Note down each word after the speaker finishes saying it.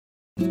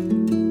Hello.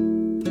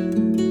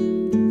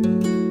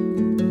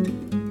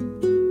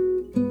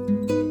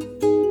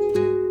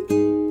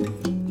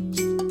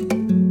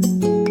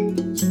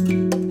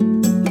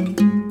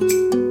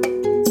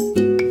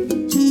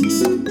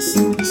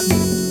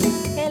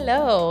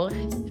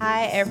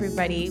 Hi,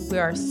 everybody. We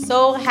are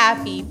so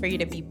happy for you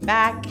to be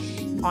back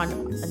on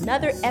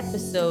another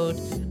episode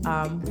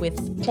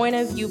with Point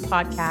of View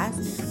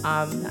Podcast.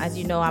 As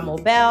you know, I'm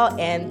Obel,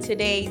 and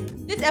today,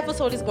 this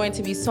episode is going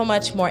to be so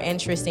much more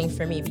interesting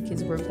for me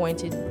because we're going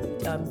to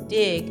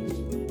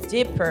dig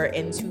deeper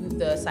into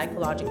the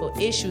psychological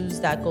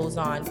issues that goes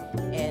on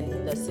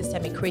and the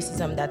systemic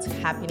racism that's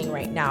happening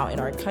right now in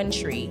our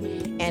country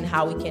and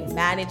how we can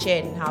manage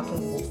it and how can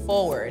we move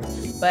forward.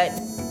 But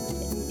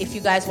if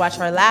you guys watch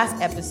our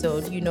last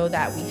episode, you know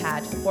that we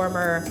had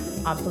former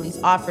police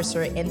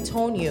officer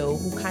Antonio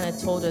who kind of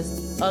told us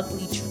the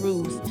ugly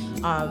truth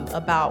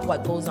about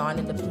what goes on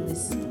in the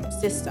police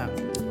system.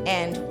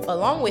 And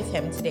along with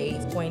him today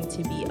is going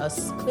to be a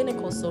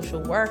clinical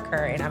social worker,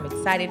 and I'm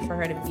excited for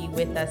her to be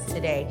with us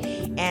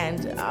today.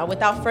 And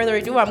without further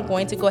ado, I'm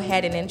going to go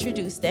ahead and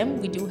introduce them.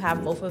 We do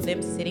have both of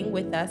them sitting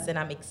with us, and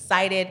I'm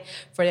excited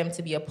for them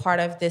to be a part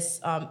of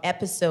this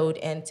episode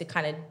and to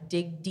kind of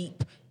dig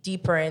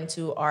deeper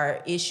into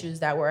our issues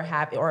that we're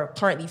having or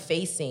currently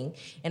facing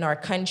in our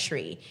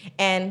country.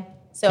 And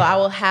so I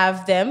will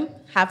have them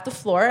have the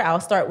floor. I'll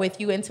start with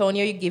you,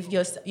 Antonio. You give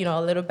us,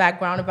 a little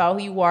background about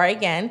who you are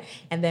again,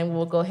 and then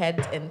we'll go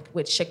ahead and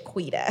with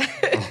Shaquita.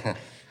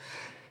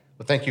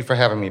 Well, thank you for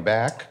having me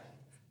back.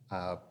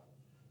 I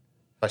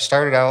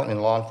started out in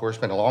law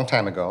enforcement a long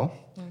time ago,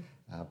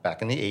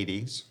 back in the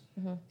 80s,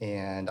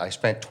 and I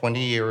spent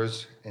 20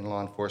 years in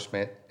law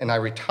enforcement, and I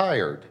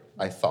retired,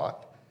 I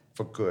thought,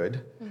 for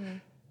good.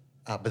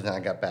 But then I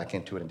got back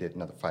into it and did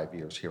another 5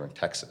 years here in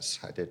Texas.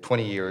 I did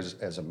 20 years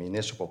as a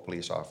municipal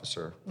police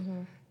officer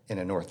in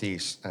the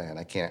Northeast, and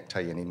I can't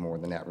tell you any more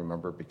than that,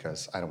 remember,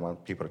 because I don't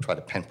want people to try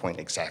to pinpoint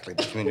exactly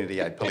the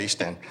community I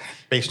policed in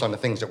based on the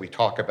things that we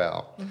talk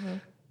about.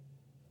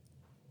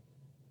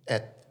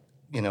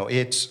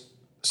 It's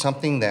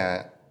something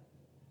that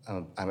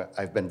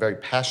I've been very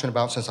passionate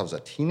about since I was a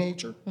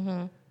teenager,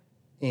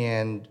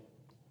 and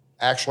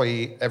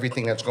actually,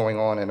 everything that's going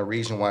on and the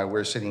reason why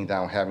we're sitting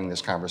down having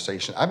this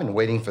conversation, I've been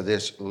waiting for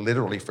this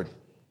literally for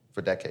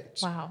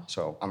decades. Wow.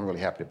 So I'm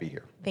really happy to be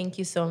here. Thank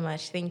you so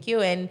much. Thank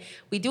you. And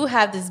we do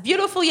have this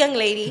beautiful young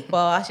lady.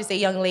 Well, I should say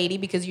young lady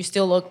because you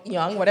still look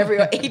young, whatever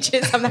your age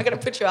is. I'm not going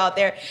to put you out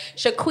there.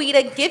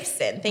 Shaquita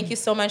Gibson, thank you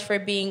so much for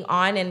being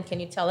on. And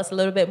can you tell us a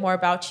little bit more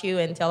about you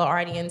and tell our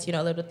audience,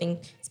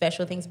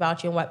 special things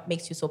about you and what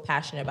makes you so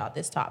passionate about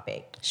this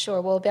topic?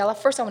 Sure. Well, Bella,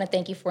 first I want to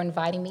thank you for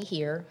inviting me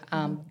here.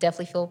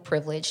 Definitely feel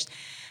privileged.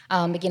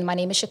 Again, my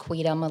name is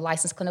Shaquita. I'm a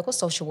licensed clinical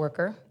social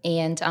worker.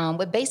 And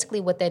what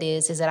that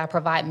is that I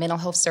provide mental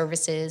health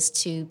services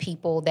to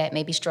people that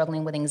may be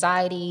struggling with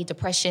anxiety,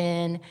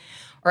 depression,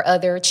 or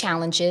other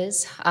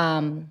challenges.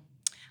 I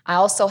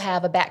also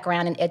have a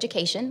background in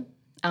education.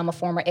 I'm a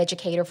former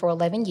educator for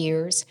 11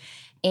 years.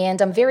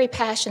 And I'm very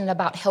passionate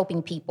about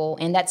helping people.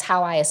 And that's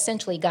how I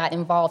essentially got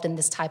involved in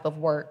this type of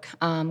work.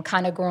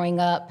 Kind of growing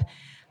up,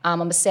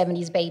 I'm a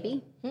 70s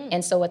baby.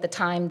 And so at the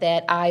time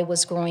that I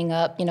was growing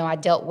up, I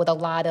dealt with a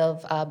lot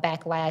of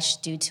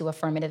backlash due to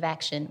affirmative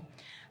action.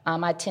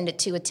 I tended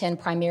to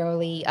attend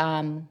primarily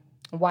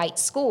white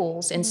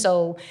schools. And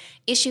so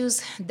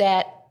issues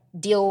that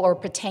deal or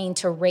pertain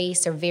to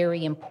race are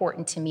very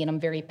important to me and I'm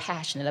very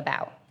passionate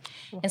about.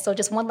 And so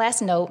just one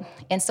last note.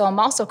 And so I'm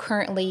also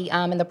currently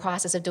in the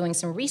process of doing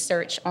some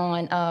research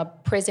on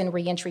prison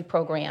reentry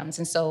programs.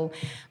 And so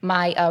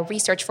my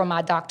research for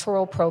my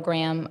doctoral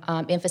program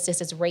emphasis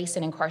is race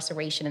and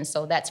incarceration. And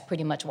so that's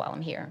pretty much why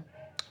I'm here.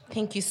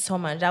 Thank you so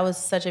much. That was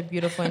such a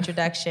beautiful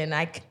introduction.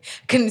 I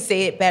couldn't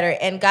say it better.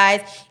 And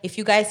guys, if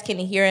you guys can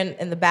hear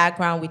in the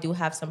background, we do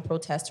have some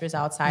protesters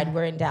outside.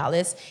 We're in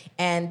Dallas,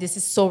 and this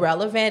is so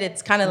relevant.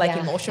 It's kind of like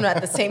emotional at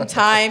the same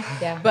time.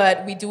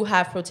 But we do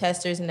have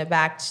protesters in the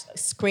back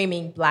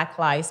screaming Black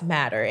Lives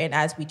Matter, and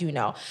as we do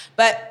know.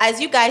 But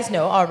as you guys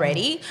know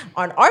already,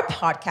 on our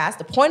podcast,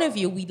 The Point of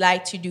View, we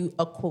like to do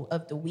a quote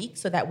of the week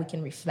so that we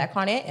can reflect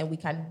on it and we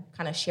can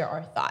kind of share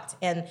our thoughts.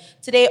 And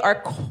today, our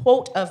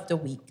quote of the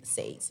week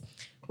says,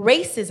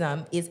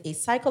 "Racism is a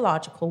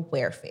psychological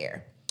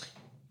warfare.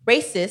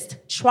 Racists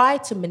try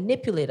to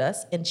manipulate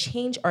us and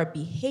change our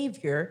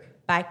behavior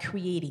by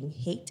creating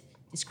hate,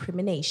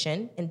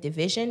 discrimination, and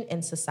division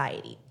in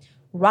society.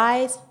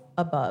 Rise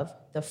above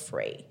the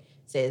fray,"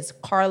 says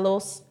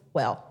Carlos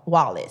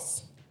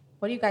Wallace.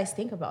 What do you guys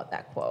think about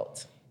that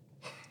quote?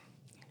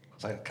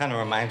 So it kind of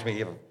reminds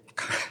me of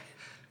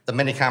the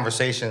many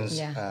conversations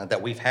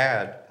that we've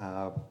had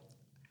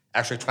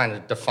actually trying to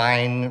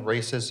define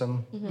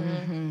racism.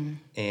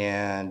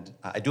 And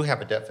I do have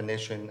a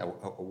definition,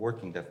 a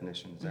working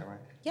definition, is that right?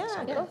 Yeah,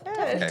 go ahead.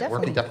 Okay, Definitely.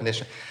 working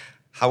definition.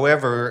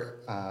 However,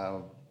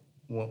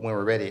 when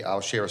we're ready,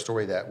 I'll share a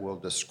story that will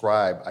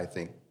describe, I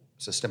think,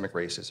 systemic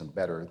racism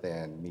better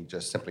than me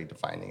just simply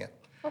defining it.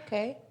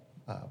 Okay.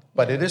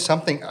 But it is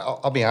something,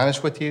 I'll be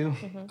honest with you,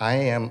 I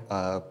am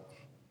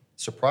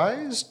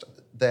surprised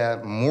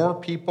that more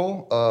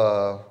people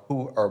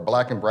who are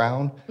black and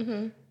brown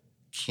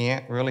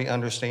can't really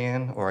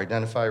understand or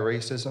identify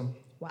racism,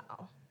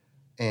 Wow.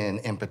 and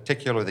in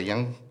particular the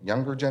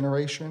younger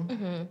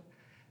generation.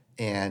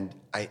 And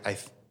I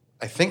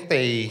think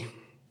they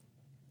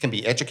can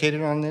be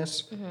educated on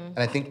this, and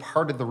I think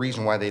part of the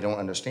reason why they don't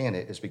understand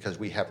it is because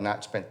we have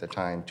not spent the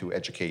time to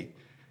educate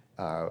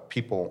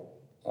people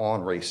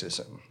on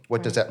racism.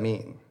 What does that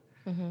mean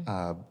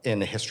in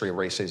the history of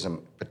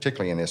racism,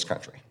 particularly in this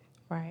country?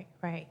 Right.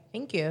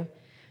 Thank you.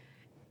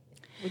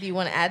 Would you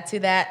want to add to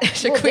that, Well,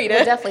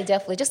 Shaquita?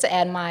 definitely. Just to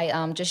add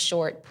my just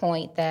short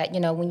point that,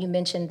 when you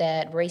mentioned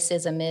that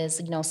racism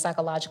is,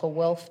 psychological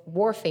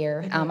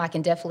warfare, I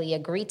can definitely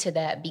agree to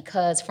that,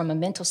 because from a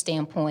mental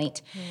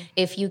standpoint,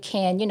 if you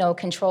can,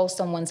 control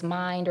someone's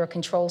mind or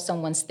control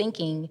someone's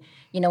thinking,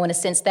 in a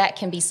sense, that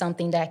can be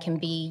something that can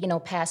be,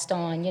 passed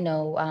on,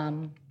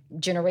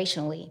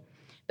 generationally,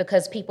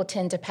 because people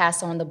tend to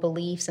pass on the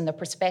beliefs and the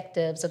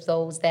perspectives of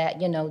those that,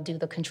 do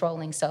the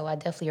controlling. So I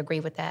definitely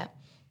agree with that.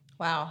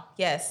 Wow.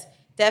 Yes,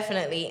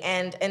 definitely.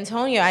 And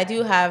Antonio, I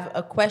do have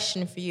a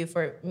question for you.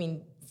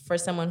 For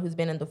someone who's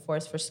been in the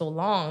force for so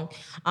long,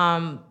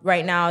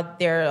 right now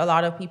there are a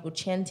lot of people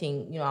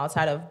chanting,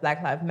 outside of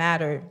Black Lives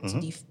Matter to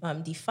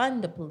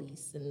defund the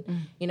police,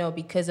 and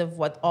because of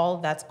what all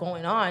that's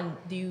going on,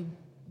 do you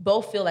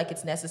both feel like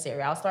it's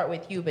necessary? I'll start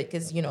with you,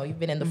 because you've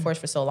been in the force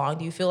for so long.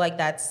 Do you feel like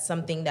that's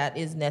something that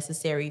is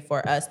necessary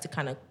for us to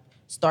kind of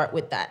start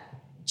with that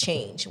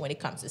change when it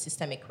comes to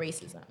systemic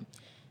racism?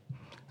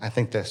 I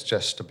think that's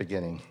just the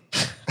beginning.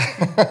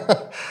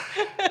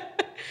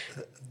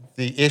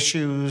 The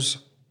issues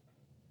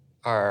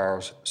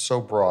are so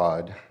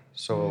broad,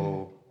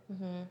 so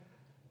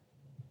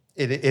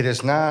it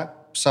is not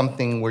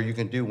something where you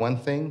can do one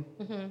thing.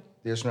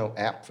 There's no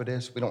app for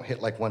this. We don't hit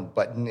like one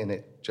button and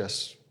it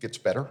just gets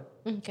better.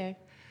 Okay.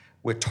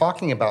 We're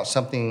talking about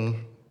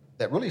something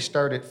that really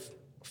started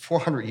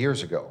 400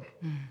 years ago.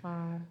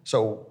 Wow.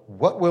 So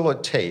what will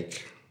it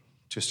take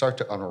to start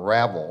to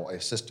unravel a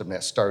system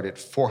that started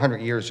 400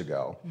 years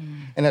ago,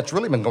 and that's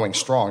really been going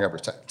strong ever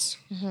since?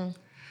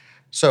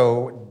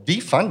 So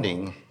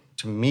defunding,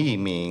 to me,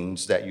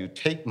 means that you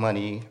take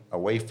money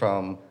away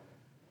from,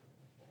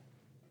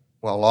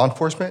 law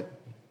enforcement,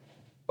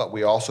 but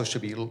we also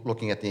should be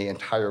looking at the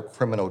entire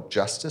criminal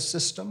justice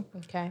system,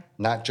 Okay.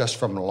 not just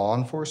from law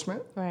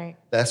enforcement. Right.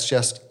 That's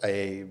just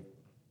a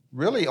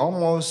really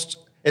almost,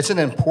 it's an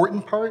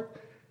important part,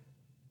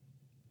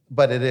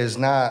 but it is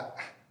not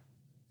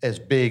as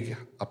big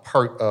a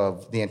part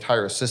of the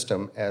entire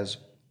system as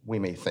we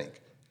may think.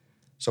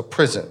 So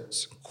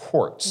prisons,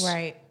 courts.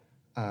 Right.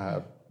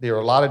 There are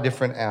a lot of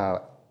different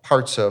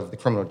parts of the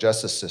criminal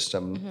justice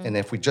system, and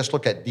if we just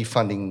look at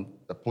defunding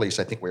the police,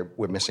 I think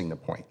we're missing the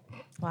point.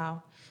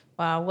 Wow.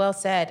 Well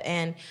said.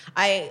 And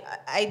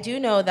I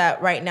do know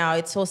that right now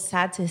it's so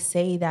sad to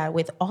say that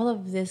with all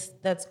of this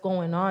that's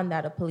going on,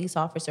 that a police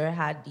officer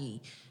had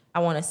the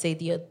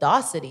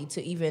audacity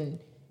to even,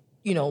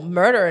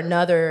 murder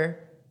another,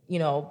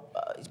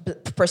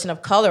 person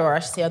of color, or I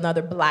should say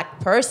another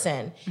Black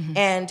person.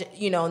 And,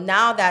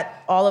 now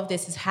that all of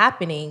this is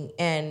happening,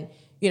 and,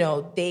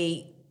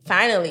 they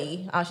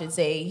finally, I should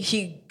say,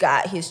 he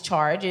got his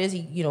charges.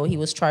 He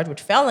was charged with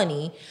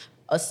felony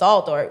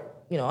assault, or,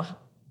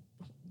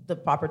 the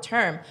proper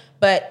term.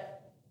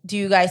 But do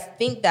you guys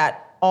think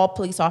that all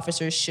police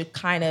officers should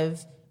kind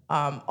of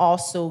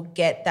also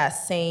get that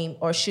same,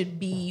 or should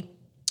be,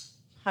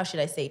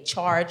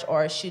 charged,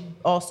 or should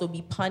also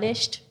be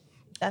punished?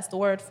 That's the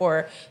word,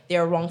 for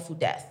their wrongful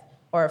death,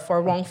 or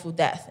for wrongful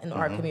death in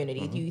our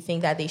community. Do you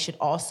think that they should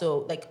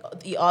also, like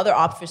the other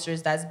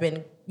officers that's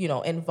been,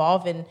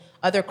 involved in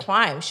other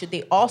crimes, should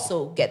they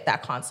also get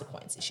that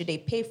consequence? Should they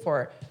pay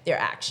for their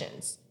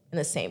actions in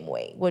the same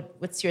way?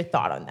 What's your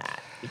thought on that?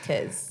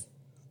 Because...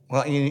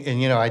 Well,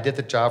 I did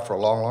the job for a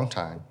long, long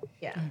time.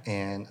 Yeah.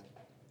 And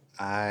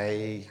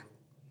I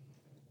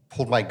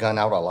pulled my gun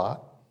out a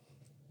lot.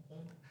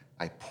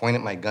 I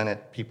pointed my gun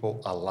at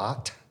people a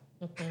lot.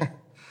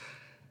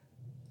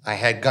 I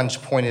had guns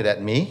pointed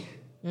at me.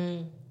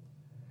 And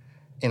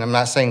I'm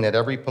not saying that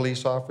every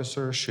police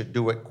officer should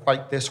do it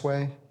quite this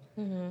way.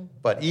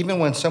 But even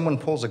when someone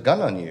pulls a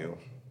gun on you,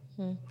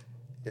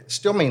 it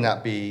still may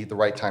not be the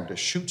right time to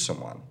shoot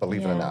someone,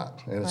 believe it or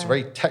not. And it's a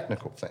very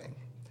technical thing.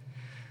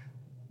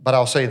 But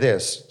I'll say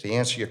this, to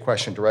answer your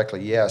question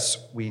directly, yes,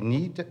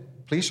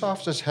 police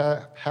officers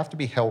have to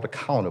be held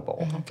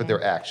accountable for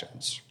their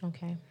actions.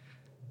 Okay.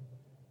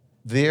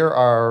 There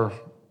are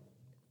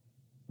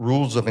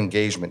rules of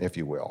engagement, if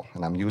you will,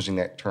 and I'm using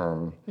that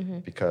term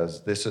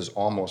because this is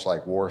almost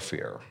like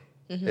warfare,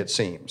 it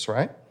seems,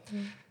 right?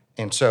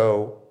 And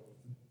so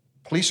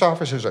police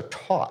officers are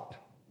taught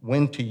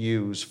when to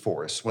use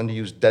force, when to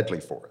use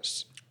deadly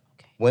force,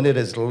 when it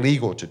is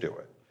legal to do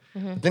it.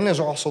 But then there's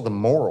also the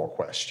moral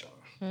question.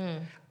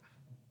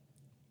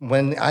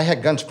 When I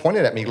had guns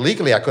pointed at me,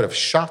 legally I could have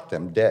shot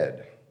them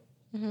dead.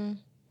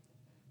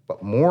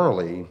 But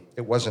morally,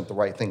 it wasn't the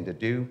right thing to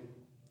do,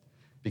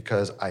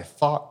 because I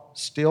thought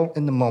still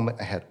in the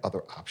moment I had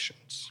other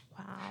options.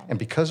 Wow. And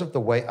because of the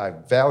way I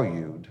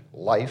valued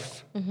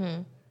life,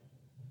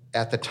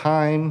 at the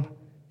time,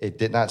 it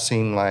did not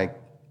seem like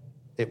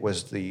it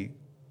was the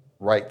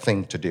right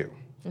thing to do.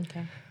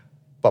 Okay.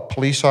 But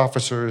police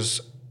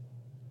officers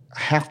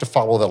have to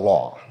follow the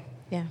law,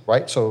 Yeah.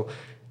 right? So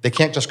they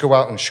can't just go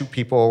out and shoot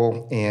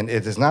people, and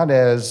it is not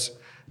as,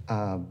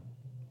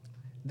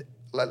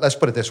 let's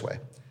put it this way.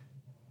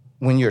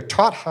 When you're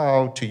taught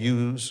how to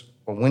use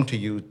or when to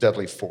use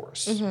deadly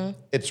force,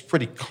 it's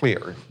pretty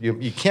clear.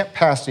 You can't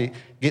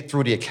get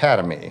through the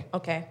academy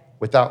Okay.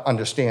 without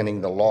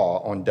understanding the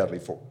law on deadly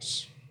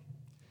force.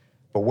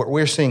 But what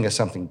we're seeing is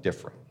something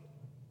different.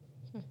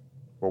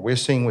 What we're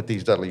seeing with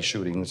these deadly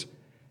shootings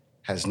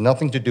has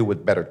nothing to do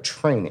with better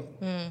training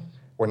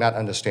or not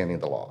understanding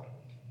the law.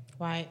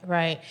 Right,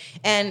 right.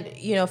 And,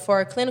 for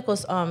a clinical,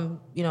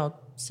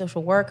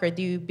 social worker,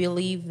 do you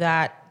believe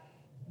that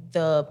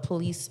the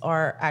police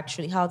are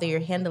actually, how they are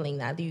handling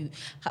that?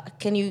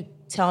 Can you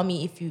tell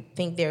me if you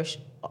think there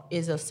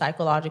is a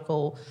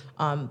psychological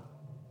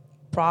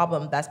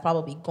problem that's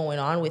probably going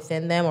on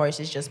within them, or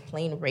is it just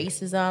plain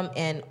racism?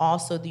 And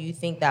also, do you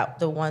think that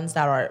the ones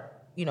that are,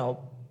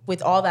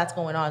 with all that's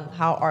going on,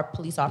 how are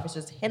police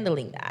officers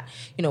handling that,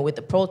 with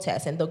the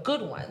protests and the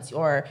good ones,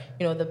 or,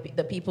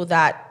 the people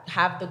that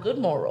have the good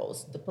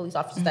morals, the police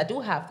officers that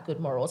do have the good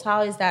morals?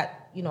 How is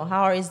that,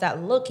 how is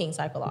that looking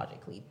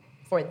psychologically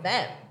for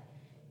them?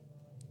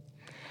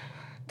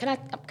 Can I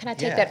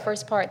take that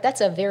first part? That's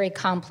a very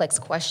complex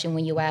question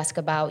when you ask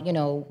about,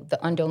 the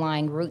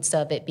underlying roots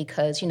of it,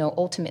 because,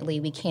 ultimately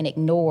we can't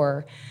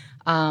ignore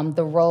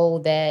the role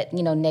that,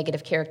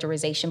 negative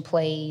characterization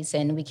plays,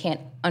 and we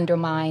can't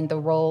undermine the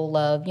role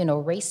of,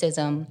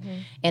 racism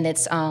and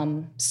its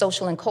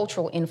social and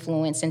cultural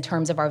influence in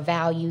terms of our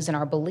values and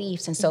our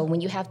beliefs. And so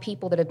when you have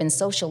people that have been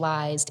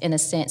socialized, in a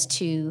sense,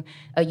 to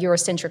a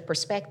Eurocentric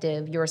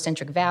perspective,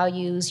 Eurocentric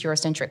values,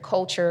 Eurocentric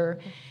culture,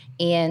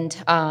 and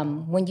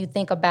when you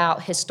think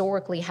about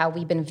historically how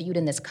we've been viewed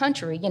in this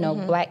country,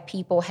 Black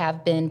people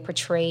have been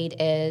portrayed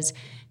as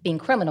being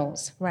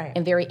criminals, right,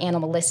 and very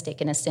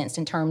animalistic in a sense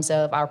in terms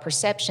of our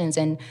perceptions.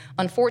 And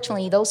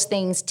unfortunately, those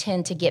things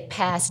tend to get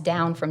passed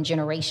down from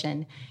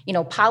generation.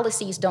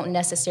 Policies don't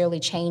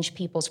necessarily change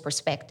people's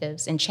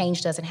perspectives, and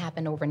change doesn't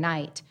happen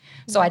overnight.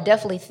 So I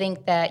definitely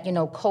think that,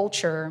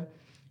 culture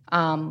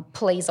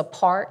plays a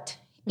part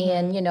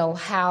in,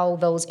 how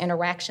those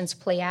interactions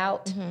play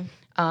out.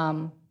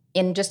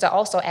 And just to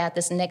also add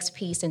this next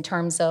piece in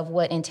terms of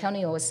what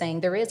Antonio was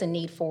saying, there is a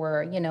need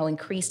for,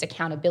 increased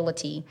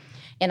accountability.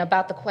 And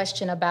about the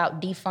question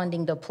about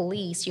defunding the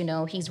police,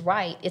 he's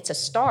right, it's a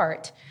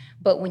start.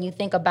 But when you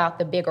think about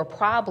the bigger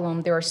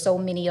problem, there are so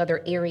many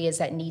other areas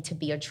that need to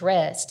be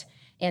addressed.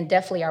 And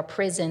definitely our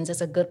prisons is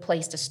a good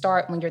place to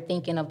start when you're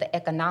thinking of the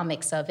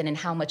economics of it and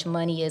how much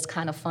money is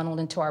kind of funneled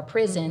into our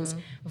prisons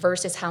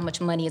versus how much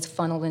money is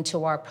funneled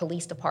into our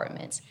police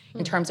departments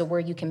in terms of where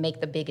you can make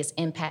the biggest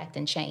impact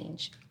and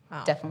change.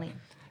 Wow. Definitely.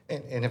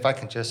 And if I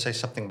can just say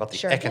something about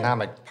the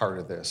economic part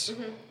of this.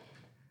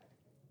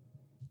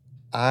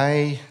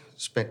 I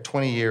spent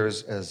 20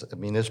 years as a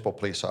municipal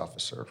police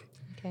officer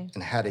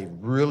and had a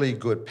really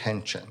good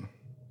pension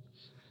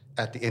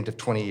at the end of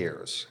 20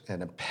 years.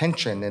 And a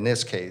pension in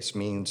this case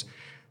means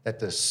that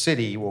the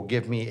city will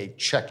give me a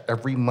check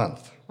every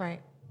month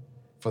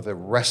for the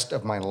rest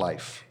of my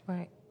life.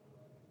 Right.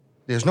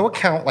 There's no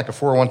account like a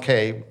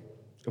 401k.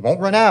 It won't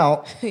run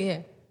out.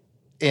 Yeah.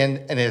 And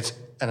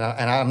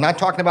I'm not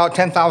talking about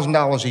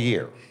 $10,000 a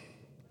year.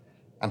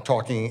 I'm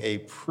talking a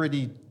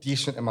pretty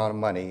decent amount of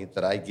money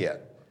that I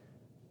get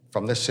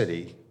from the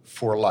city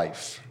for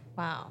life.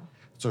 Wow.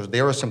 So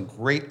there are some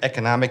great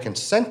economic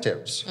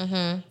incentives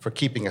for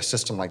keeping a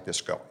system like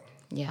this going.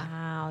 Yeah.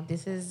 Wow,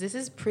 this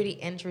is pretty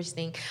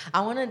interesting. I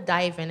want to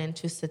dive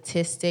into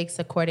statistics.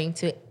 According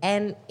to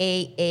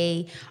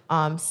NAACP,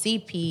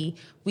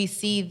 we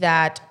see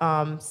that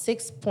out of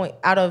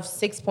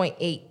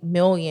 6.8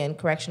 million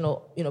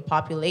correctional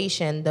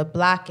population, the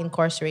Black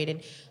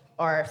incarcerated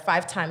are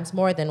 5 times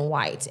more than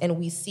white, and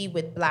we see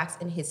with Blacks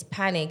and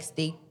Hispanics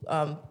they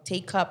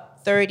take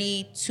up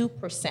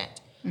 32%.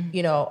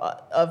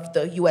 Of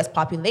the U.S.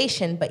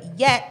 population, but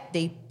yet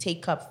they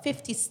take up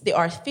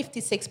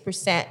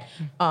 56%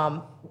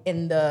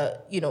 in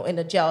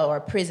the jail or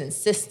prison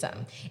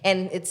system.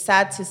 And it's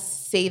sad to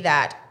say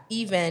that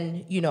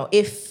even,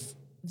 if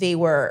they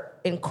were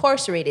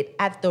incarcerated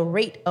at the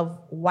rate of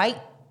white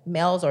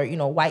males or,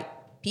 white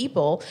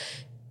people,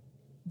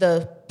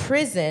 the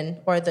prison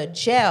or the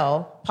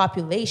jail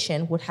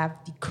population would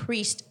have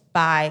decreased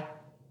by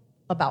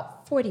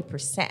about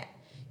 40%.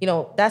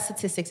 That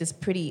statistics is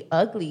pretty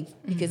ugly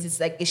because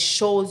it's like it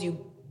shows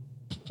you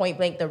point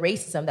blank the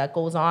racism that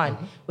goes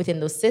on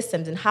within those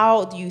systems. And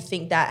how do you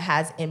think that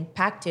has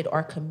impacted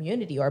our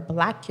community, our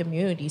Black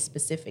community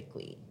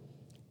specifically?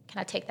 Can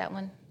I take that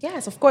one?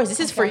 Yes, of course.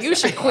 This is for you,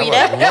 Shaquita.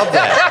 I love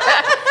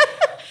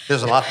that.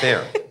 There's a lot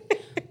there.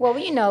 Well,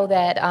 we know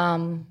that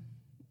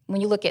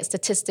when you look at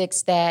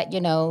statistics that,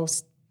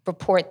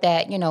 report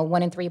that,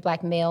 1 in 3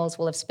 Black males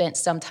will have spent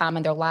some time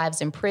in their lives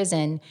in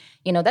prison,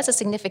 that's a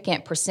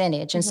significant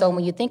percentage. And so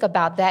when you think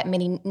about that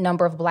many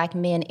number of Black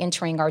men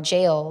entering our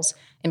jails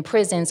and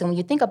prisons, and when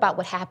you think about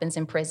what happens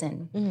in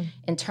prison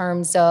in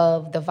terms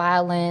of the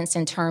violence,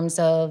 in terms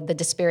of the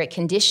disparate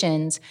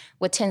conditions,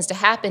 what tends to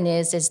happen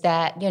is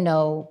that,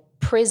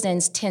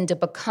 prisons tend to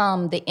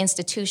become the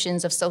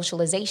institutions of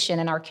socialization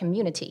in our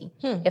community,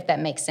 if that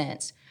makes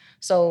sense.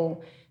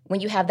 So when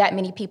you have that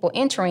many people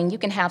entering, you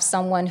can have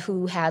someone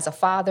who has a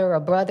father, a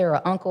brother,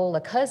 an uncle,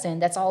 a cousin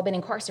that's all been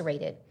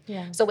incarcerated.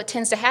 Yeah. So what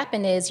tends to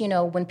happen is,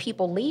 when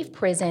people leave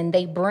prison,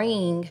 they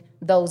bring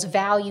those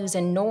values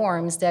and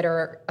norms that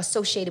are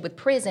associated with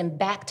prison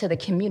back to the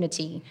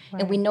community.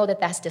 Right. And we know that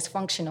that's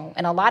dysfunctional.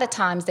 And a lot of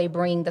times they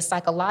bring the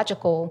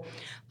psychological,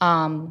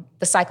 in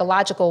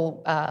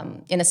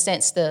a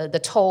sense,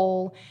 the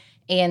toll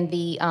and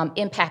the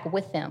impact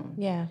with them.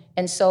 Yeah.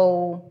 And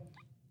so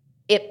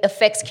it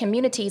affects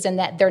communities in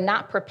that they're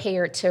not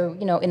prepared to,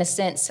 in a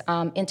sense,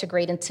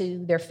 integrate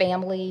into their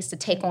families, to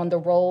take on the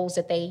roles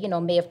that they,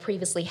 may have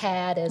previously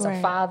had as a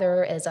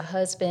father, as a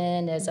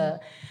husband, as a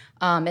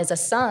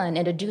son,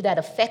 and to do that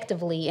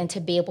effectively and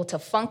to be able to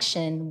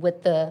function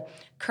with the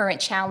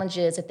current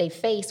challenges that they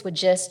face with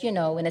just, in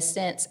a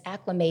sense,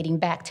 acclimating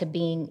back to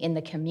being in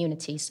the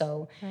community.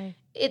 So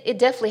it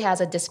definitely has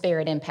a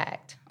disparate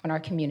impact on our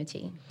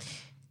community.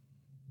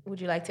 Would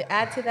you like to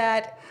add to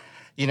that?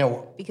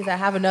 Because I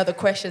have another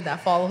question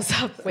that follows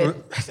up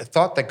with. The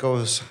thought that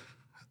goes,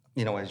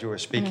 as you were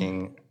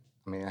speaking,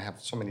 I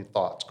have so many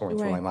thoughts going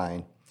through my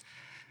mind.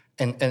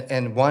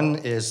 And one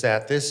is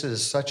that this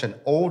is such an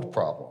old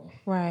problem.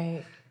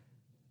 Right.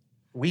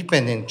 We've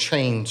been in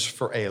chains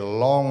for a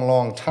long,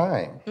 long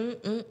time.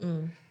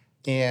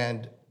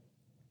 And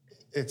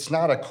it's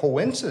not a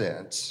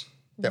coincidence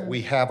that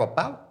we have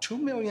about 2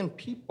 million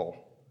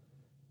people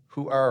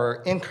who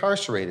are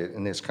incarcerated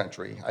in this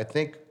country. I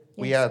think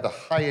we are the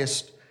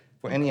highest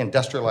for any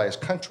industrialized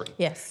country.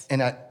 Yes.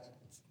 And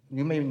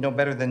you may know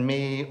better than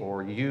me,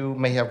 or you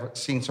may have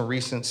seen some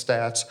recent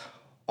stats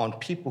on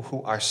people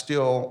who are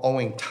still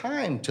owing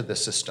time to the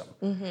system.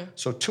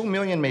 So 2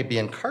 million may be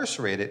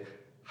incarcerated.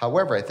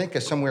 However, I think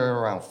it's somewhere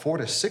around 4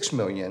 to 6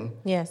 million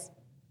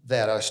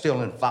that are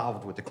still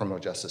involved with the criminal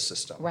justice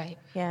system. Right.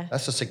 Yeah.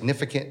 That's a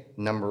significant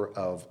number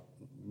of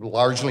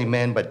largely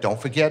men, but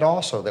don't forget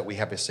also that we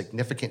have a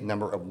significant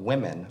number of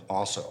women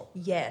also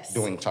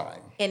doing time.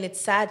 And it's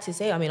sad to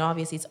say,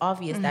 obviously it's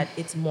obvious that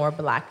it's more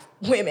Black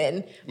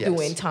women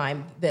doing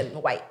time than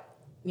white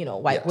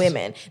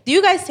women. Do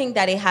you guys think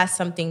that it has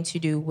something to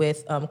do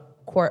with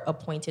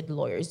court-appointed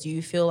lawyers? Do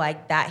you feel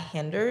like that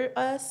hinder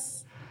us?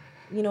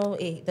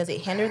 Does it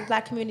hinder the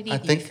Black community?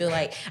 Do you feel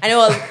like, I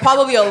know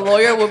probably a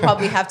lawyer will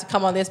probably have to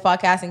come on this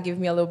podcast and give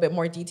me a little bit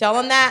more detail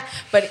on that,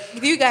 but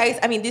do you guys,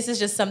 this is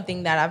just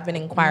something that I've been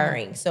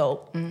inquiring,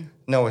 so.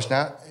 No, it's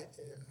not.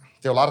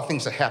 There are a lot of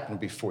things that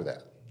happened before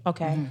that.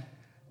 Okay.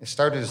 It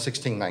started in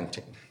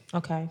 1619.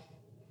 Okay.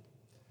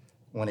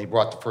 When they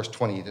brought the first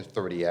 20 to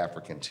 30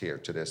 Africans here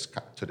to this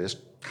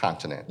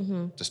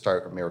continent to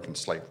start American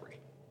slavery,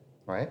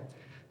 right?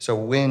 So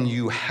when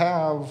you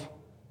have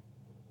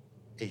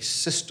a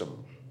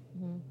system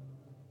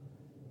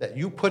that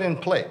you put in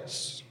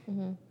place,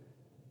 and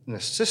the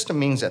system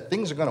means that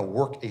things are going to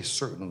work a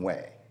certain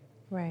way.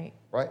 Right.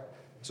 Right?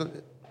 So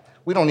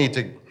we don't need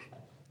to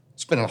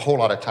spend a whole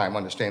lot of time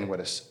understanding what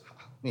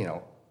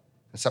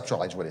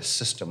conceptualize what a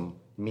system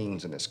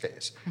means in this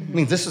case. It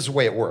means this is the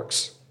way it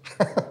works,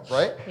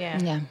 right?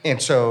 Yeah.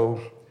 And so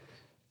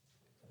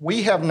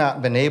we have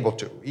not been able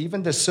to,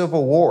 even the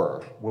Civil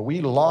War, where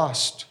we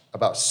lost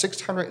about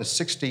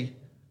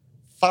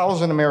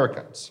 660,000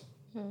 Americans.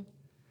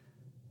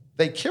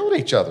 They killed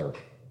each other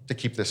to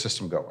keep the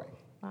system going.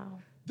 Wow.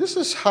 This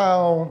is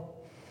how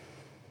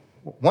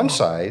one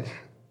side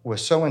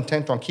was so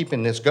intent on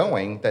keeping this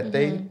going that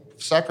they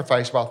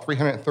sacrificed about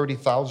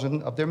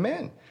 330,000 of their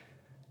men.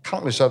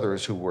 Countless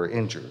others who were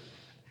injured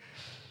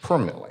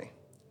permanently.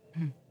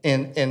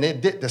 And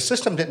the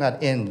system did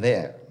not end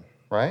then,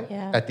 right?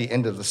 Yeah. At the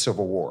end of the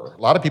Civil War.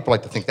 A lot of people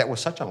like to think that was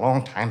such a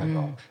long time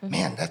ago.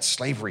 Man, that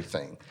slavery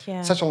thing,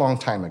 such a long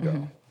time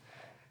ago.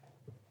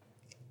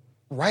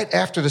 Right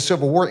after the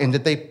Civil War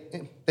ended,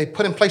 they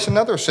put in place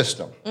another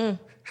system. They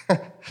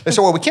said,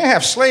 well, we can't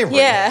have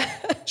slavery.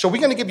 So we're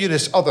going to give you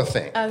this other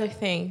thing.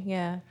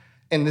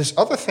 And this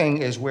other thing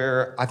is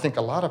where I think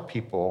a lot of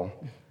people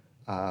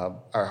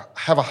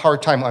have a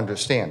hard time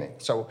understanding.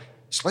 So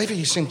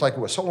slavery seems like it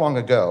was so long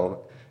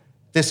ago.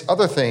 This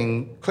other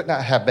thing could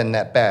not have been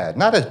that bad.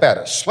 Not as bad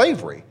as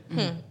slavery.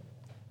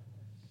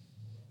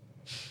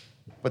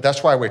 But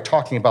that's why we're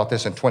talking about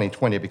this in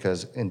 2020,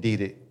 because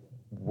indeed it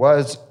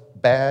was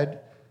bad,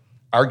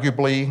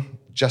 arguably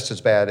just as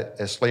bad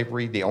as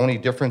slavery. The only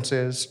difference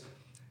is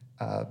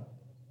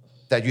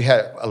that you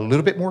had a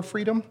little bit more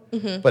freedom,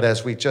 but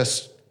as we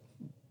just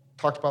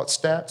talked about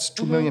stats,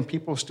 2 million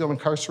people still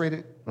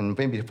incarcerated, and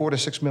maybe 4 to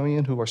 6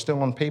 million who are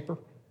still on paper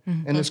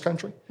in this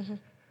country.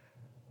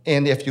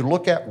 And if you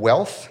look at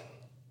wealth,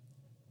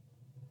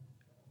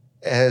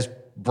 as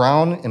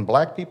brown and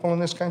Black people in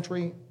this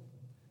country,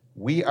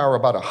 we are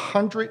about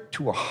 100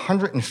 to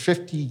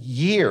 150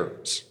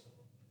 years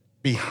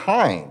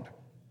behind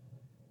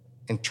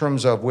in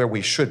terms of where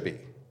we should be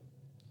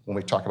when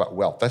we talk about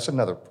wealth. That's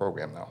another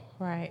program, though.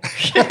 Right.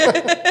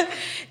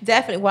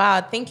 Definitely.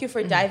 Wow. Thank you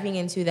for diving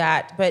into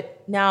that.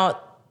 But now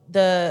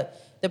the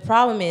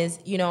problem is,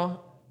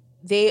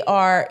 they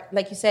are,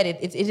 like you said,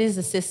 it is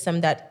a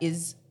system that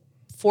is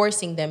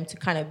forcing them to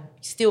kind of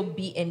still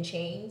be in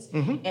chains,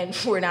 and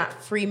we're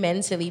not free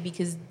mentally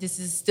because this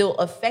is still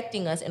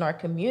affecting us in our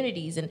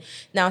communities. And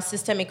now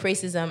systemic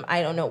racism,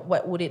 I don't know,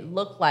 what would it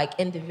look like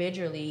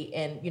individually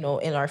and,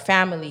 in our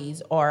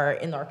families or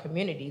in our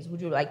communities?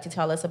 Would you like to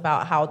tell us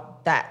about how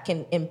that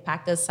can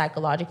impact us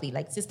psychologically?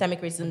 Like,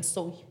 systemic racism is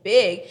so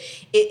big,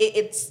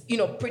 it's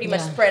pretty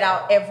much spread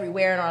out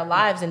everywhere in our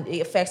lives, and it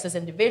affects us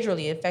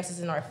individually, it affects us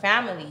in our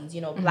families,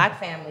 Black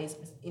families,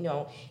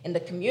 in the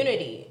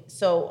community.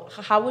 So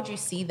how would you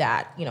see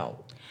that,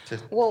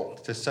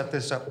 To set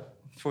this up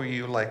for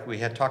you, like we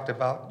had talked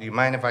about, do you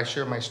mind if I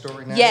share my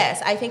story now?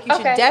 Yes, I think you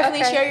should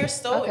definitely share your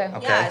story. Okay.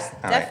 Yes,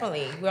 All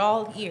definitely. We're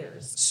all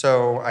ears.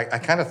 So I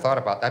kind of thought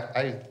about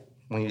that.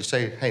 When you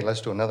say, hey,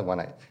 let's do another one,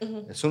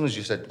 as soon as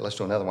you said, let's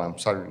do another one, I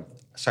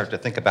started to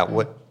think about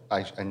what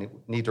I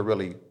need to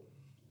really,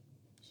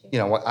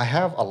 I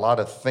have a lot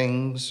of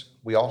things,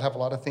 we all have a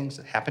lot of things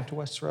that happen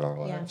to us throughout our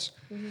lives.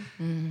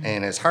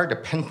 And it's hard to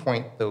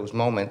pinpoint those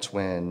moments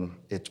when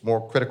it's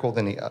more critical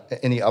than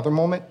any other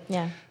moment.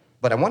 Yeah.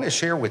 But I want to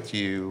share with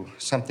you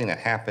something that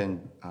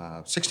happened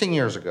 16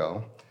 years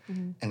ago.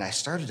 And I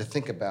started to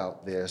think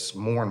about this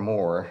more and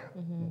more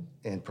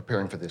in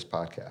preparing for this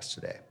podcast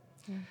today.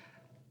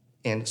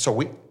 And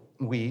so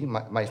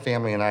my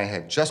family and I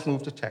had just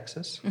moved to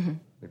Texas.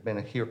 We've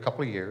been here a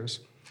couple of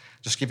years.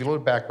 Just to give you a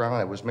little background,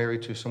 I was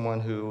married to someone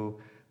who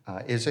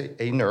is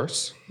a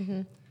nurse.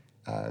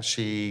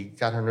 She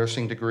got her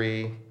nursing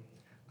degree.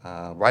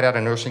 Right out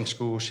of nursing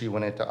school, she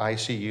went into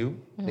ICU,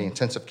 the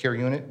intensive care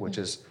unit, which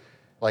is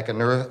like a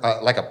nurse,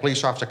 like a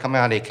police officer coming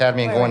out of the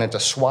academy and going into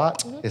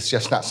SWAT. It's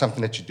just not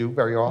something that you do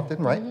very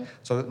often, right?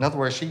 So in other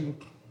words, she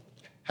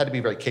had to be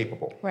very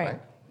capable,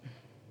 right?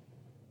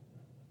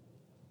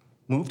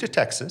 Moved to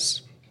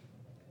Texas.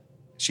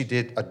 She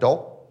did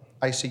adult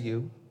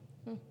ICU,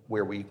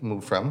 where we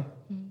moved from.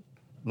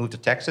 Moved to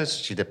Texas.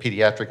 She did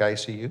pediatric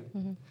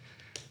ICU.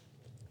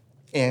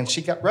 And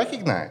she got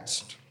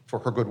recognized for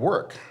her good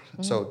work.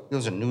 So there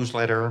was a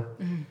newsletter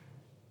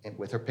and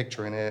with her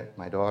picture in it,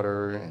 my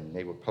daughter, and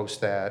they would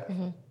post that.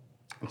 And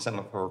some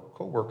of her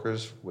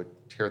coworkers would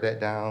tear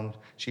that down.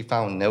 She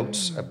found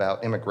notes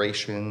about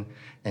immigration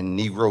and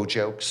Negro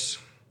jokes.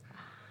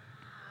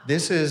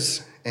 This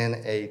is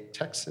in a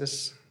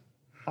Texas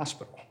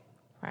hospital.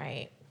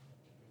 Right.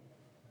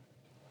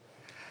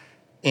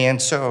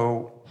 And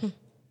so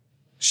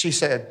she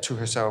said to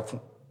herself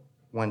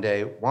one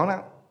day, why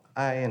don't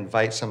I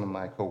invite some of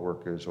my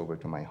coworkers over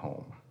to my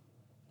home?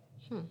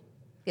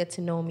 Get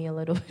to know me a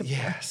little bit.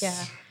 Yes.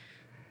 Yeah.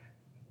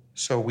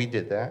 So we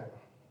did that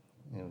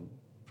and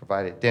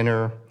provided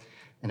dinner.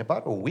 And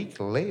about a week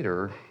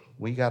later,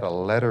 we got a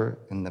letter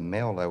in the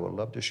mail that I would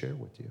love to share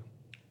with you.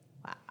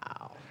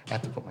 Wow. I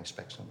have to put my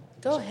specs on.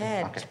 Go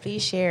ahead. Okay.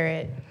 Please share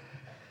it.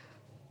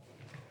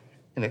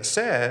 And it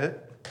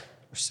said,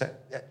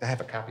 I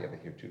have a copy of it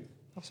here too.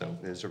 Okay. So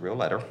there's a real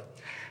letter.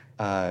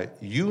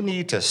 You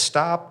need to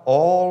stop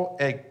all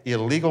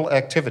illegal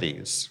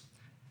activities.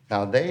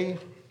 Now, they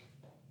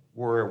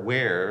were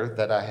aware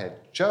that I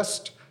had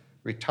just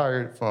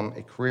retired from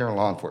a career in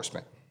law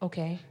enforcement.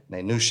 Okay. And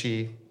they knew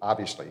she,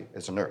 obviously,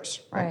 is a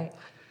nurse, right?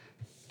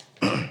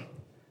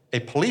 A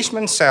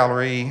policeman's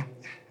salary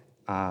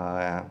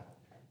and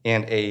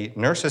a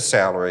nurse's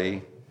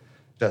salary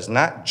does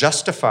not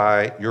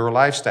justify your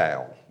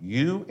lifestyle.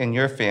 You and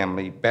your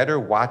family better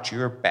watch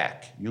your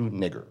back, you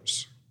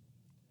niggers.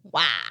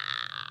 Wow.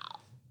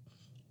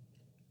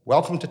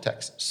 Welcome to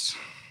Texas.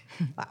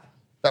 Wow.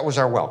 That was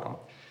our welcome.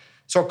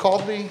 So I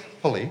called the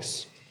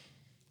police.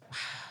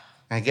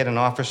 I get an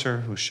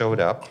officer who showed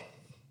up.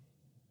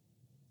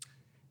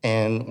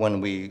 And when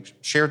we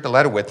shared the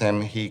letter with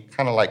him, he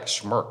kind of like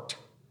smirked.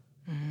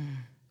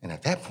 And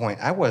at that point,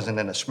 I wasn't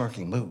in a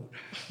smirking mood.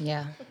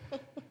 Yeah.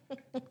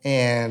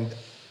 And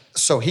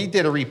so he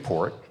did a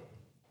report.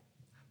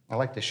 I'd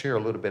like to share a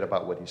little bit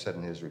about what he said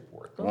in his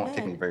report. It won't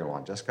take me very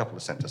long, just a couple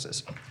of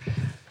sentences.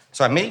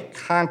 So I made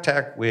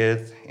contact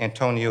with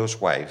Antonio's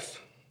wife,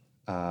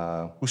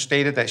 who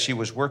stated that she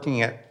was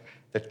working at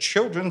the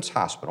Children's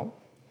Hospital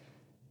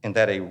and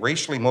that a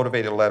racially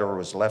motivated letter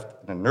was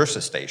left in a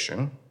nurse's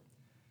station,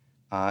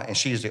 and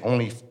she is the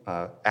only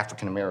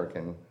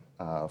African-American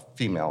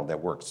female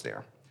that works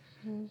there.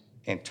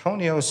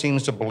 Antonio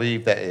seems to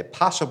believe that it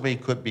possibly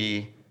could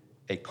be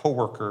a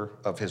coworker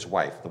of his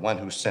wife, the one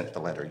who sent the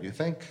letter, you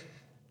think?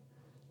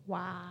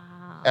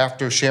 Wow.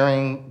 After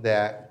sharing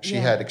that she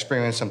had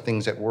experienced some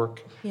things at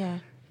work,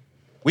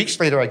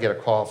 Weeks later I get a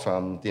call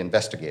from the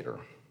investigator,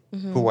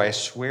 who I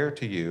swear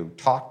to you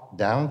talked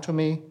down to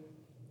me.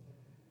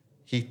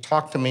 He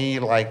talked to me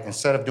like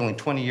instead of doing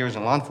 20 years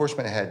in law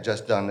enforcement, I had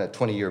just done a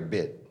 20-year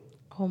bid.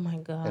 Oh my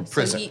God. in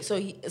prison.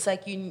 It's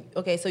like you.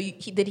 Okay. So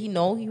did he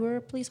know you were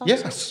a police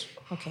officer? Yes.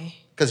 Okay.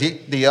 Because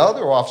the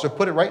other officer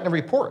put it right in the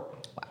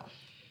report. Wow.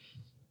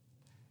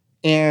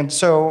 And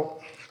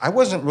so I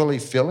wasn't really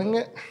feeling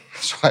it.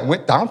 So I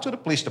went down to the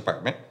police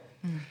department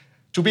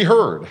to be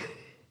heard.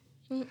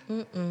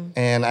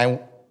 And I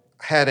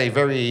had a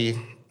very,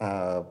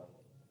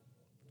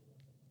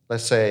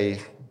 let's say,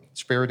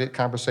 spirited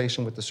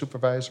conversation with the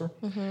supervisor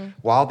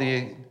while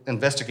the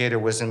investigator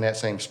was in that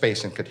same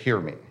space and could hear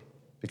me.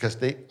 Because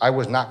I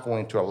was not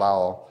going to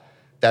allow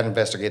that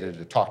investigator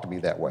to talk to me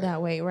that way.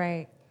 That way,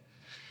 right.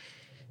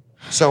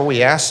 So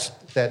we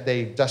asked that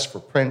they dust for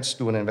prints,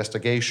 do an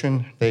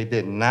investigation. They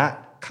did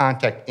not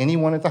contact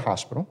anyone at the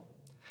hospital.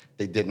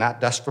 They did not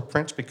dust for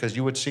prints because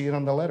you would see it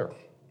on the letter.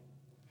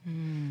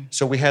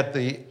 So we had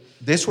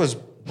this was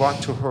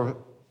brought to her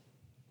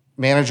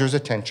manager's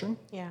attention.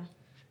 Yeah.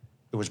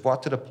 It was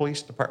brought to the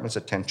police department's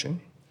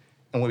attention.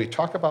 And when we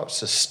talk about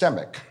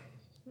systemic,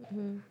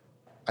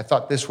 I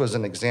thought this was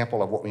an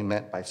example of what we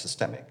meant by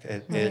systemic.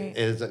 It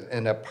is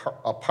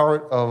a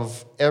part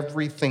of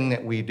everything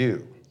that we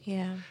do.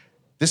 Yeah.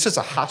 This is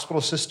a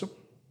hospital system.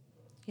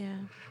 Yeah.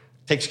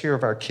 Takes care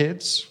of our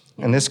kids,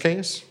 in this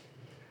case,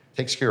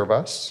 takes care of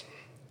us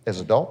as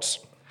adults.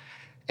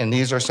 And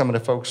these are some of the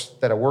folks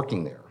that are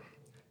working there.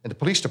 In the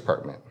police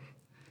department,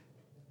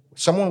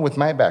 someone with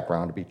my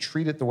background to be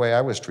treated the way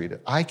I was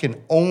treated, I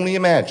can only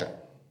imagine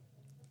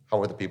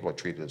how other people are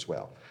treated as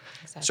well.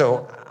 Exactly.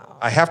 So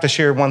I have to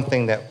share one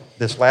thing,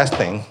 this last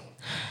thing,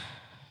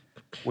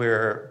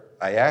 where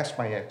I asked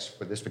my ex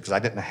for this because I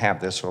didn't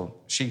have this, so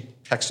she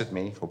texted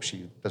me, hope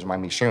she doesn't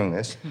mind me sharing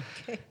this.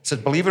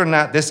 Said, believe it or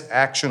not, this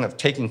action of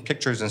taking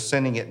pictures and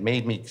sending it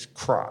made me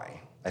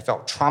cry. I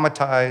felt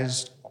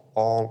traumatized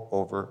all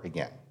over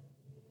again.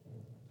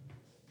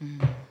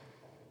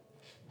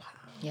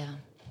 Yeah.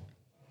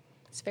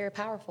 It's very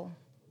powerful.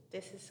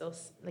 This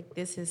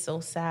is so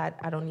sad.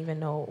 I don't even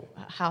know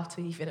how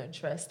to even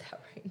address that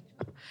right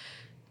now.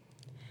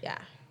 Yeah.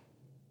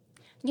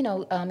 You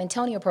know,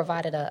 Antonio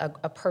provided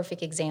a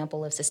perfect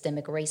example of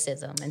systemic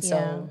racism. And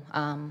so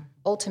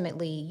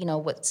ultimately, you know,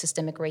 what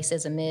systemic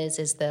racism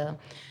is the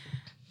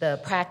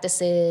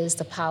practices,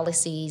 the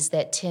policies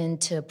that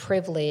tend to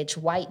privilege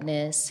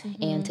whiteness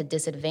and to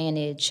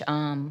disadvantage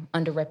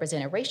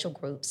underrepresented racial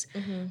groups.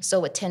 So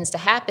what tends to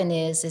happen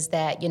is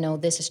that, you know,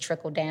 this is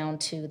trickled down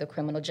to the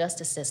criminal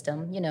justice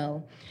system, you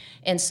know.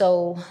 And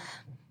so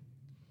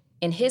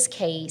in his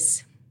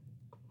case,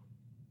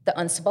 the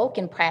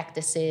unspoken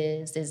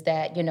practices is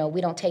that, you know,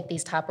 we don't take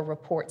these type of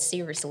reports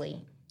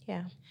seriously.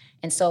 Yeah.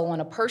 And so on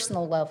a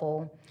personal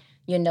level,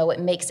 you know, it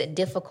makes it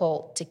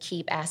difficult to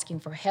keep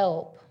asking for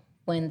help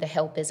when the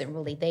help isn't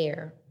really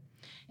there.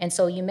 And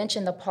so you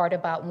mentioned the part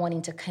about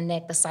wanting to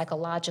connect the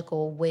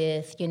psychological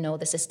with, you know,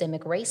 the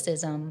systemic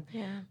racism.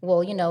 Yeah.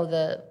 Well, you know,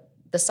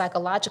 the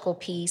psychological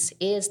piece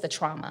is the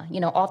trauma. You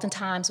know,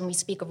 oftentimes when we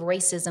speak of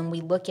racism,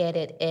 we look at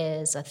it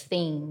as a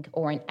thing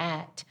or an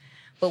act,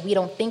 but we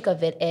don't think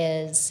of it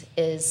as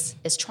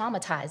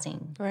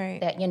traumatizing. Right.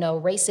 That, you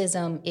know,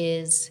 racism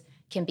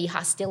can be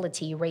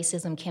hostility,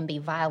 racism can be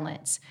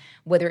violence.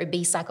 Whether it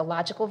be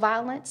psychological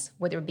violence,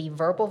 whether it be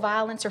verbal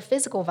violence or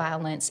physical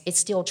violence, it's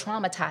still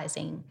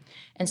traumatizing.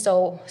 And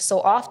so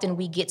often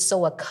we get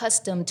so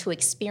accustomed to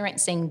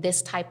experiencing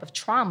this type of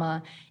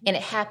trauma, and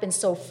it happens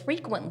so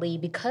frequently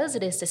because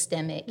it is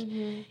systemic,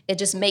 it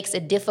just makes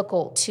it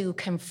difficult to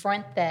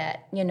confront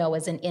that, you know,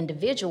 as an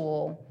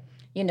individual,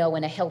 you know,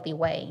 in a healthy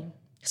way.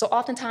 So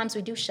oftentimes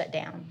we do shut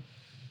down.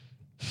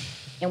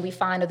 And we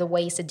find other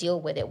ways to deal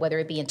with it, whether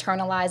it be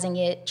internalizing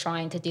it,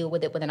 trying to deal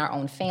with it within our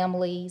own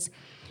families.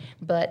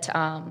 But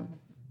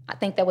I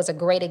think that was a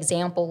great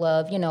example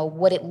of, you know,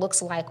 what it looks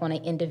like on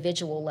an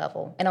individual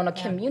level. And on a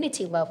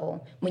community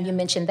level, when you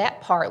mentioned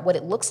that part, what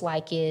it looks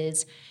like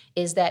is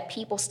that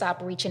people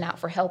stop reaching out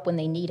for help when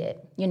they need it.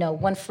 You know,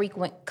 one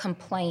frequent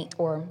complaint,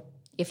 or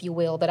if you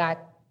will, that I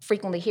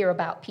frequently hear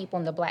about people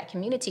in the Black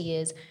community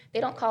is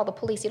they don't call the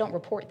police, they don't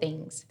report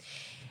things.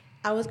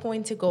 I was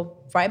going to go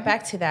right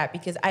back to that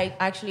because I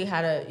actually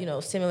had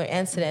a similar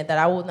incident that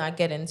I will not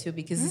get into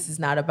because this is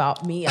not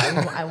about me.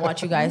 I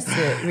want you guys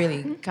to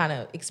really kind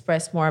of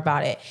express more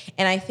about it.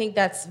 And I think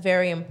that's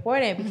very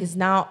important because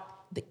now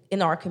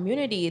in our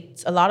community,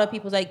 it's a lot of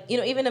people like, you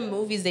know, even in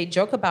movies, they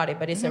joke about it,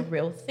 but it's a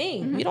real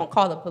thing. You don't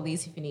call the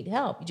police if you need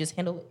help. You just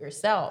handle it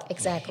yourself.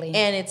 Exactly.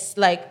 And it's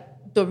like,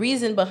 the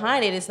reason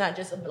behind it is not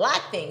just a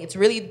Black thing. It's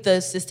really the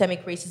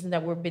systemic racism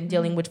that we've been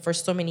dealing with for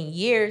so many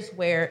years,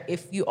 where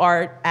if you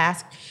are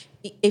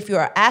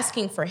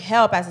asking for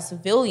help as a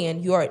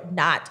civilian,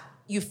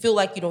 you feel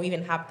like you don't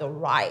even have the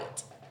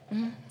right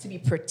to be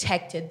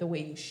protected the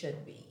way you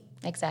should be.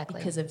 Exactly.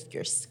 Because of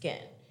your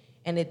skin.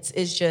 And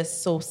it's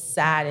just so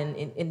sad and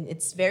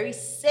it's very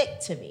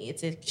sick to me.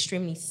 It's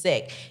extremely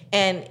sick.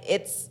 And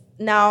it's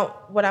now,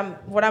 what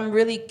I'm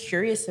really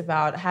curious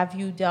about, have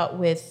you dealt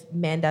with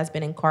men that's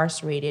been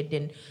incarcerated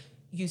and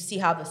you see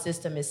how the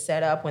system is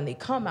set up when they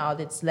come out,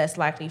 it's less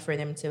likely for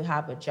them to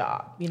have a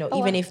job. You know,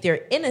 if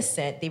they're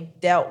innocent, they've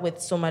dealt with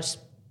so much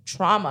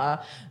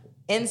trauma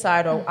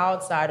inside or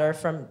outside or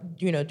from,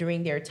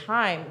 during their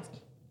time,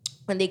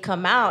 when they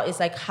come out, it's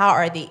like, how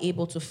are they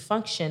able to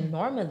function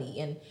normally?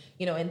 And,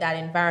 in that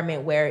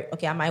environment where,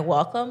 okay, am I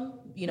welcome?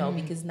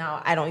 Because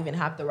now I don't even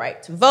have the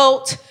right to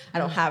vote. I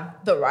don't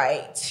have the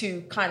right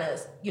to kind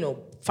of,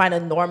 find a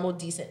normal,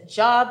 decent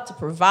job to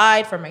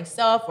provide for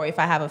myself, or if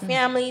I have a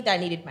family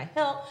that needed my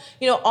help,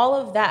 all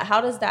of that.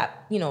 How does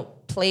that,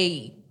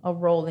 play a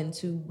role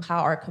into how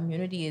our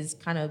community is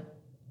kind of,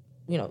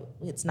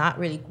 it's not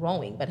really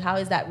growing, but how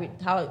is that,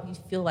 how you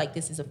feel like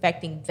this is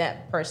affecting them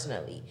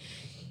personally?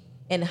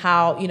 And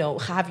how,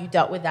 have you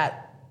dealt with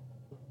that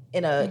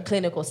in a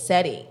clinical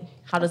setting?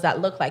 How does that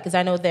look like? Because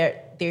I know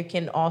there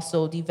can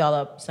also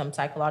develop some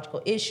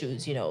psychological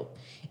issues,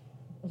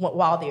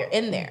 while they're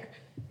in there.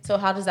 So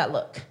how does that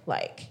look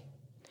like?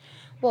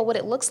 Well, what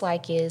it looks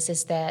like is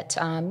that,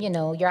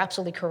 you're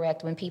absolutely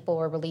correct. When people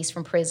are released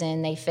from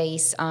prison, they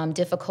face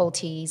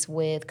difficulties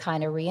with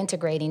kind of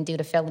reintegrating due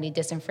to felony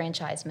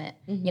disenfranchisement,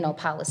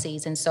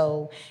 policies. And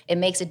so it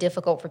makes it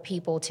difficult for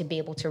people to be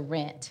able to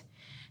rent.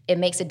 It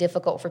makes it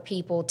difficult for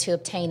people to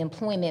obtain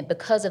employment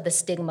because of the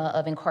stigma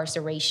of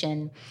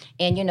incarceration.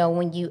 And,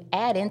 when you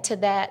add into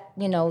that,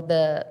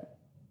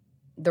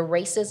 the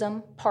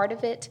racism part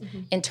of it,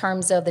 in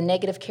terms of the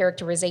negative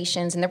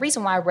characterizations. And the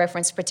reason why I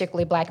reference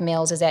particularly Black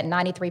males is that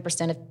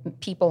 93% of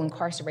people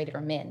incarcerated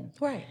are men.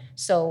 Right.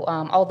 So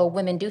although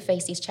women do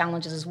face these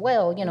challenges as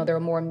well, there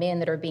are more men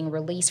that are being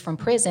released from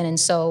prison. And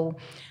so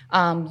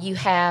you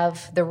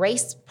have the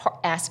race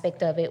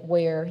aspect of it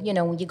where,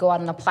 when you go out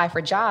and apply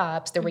for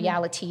jobs, the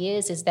reality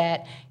is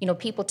that,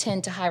 people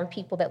tend to hire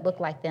people that look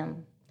like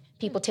them.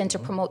 People tend to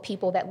promote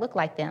people that look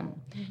like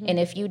them. And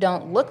if you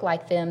don't look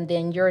like them,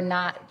 then you're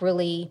not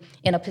really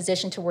in a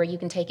position to where you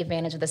can take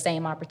advantage of the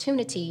same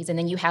opportunities. And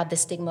then you have the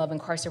stigma of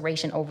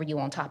incarceration over you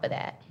on top of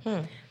that.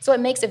 So it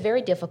makes it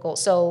very difficult.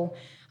 So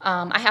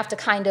I have to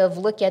kind of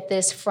look at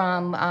this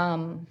from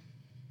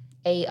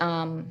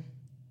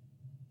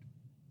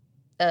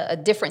a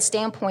different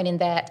standpoint, in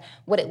that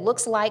what it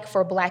looks like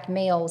for Black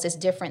males is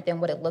different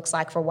than what it looks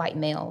like for white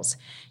males.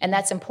 And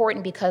that's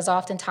important because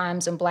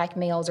oftentimes when Black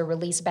males are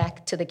released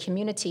back to the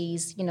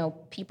communities,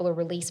 people are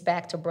released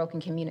back to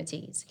broken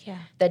communities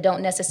that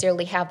don't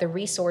necessarily have the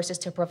resources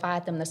to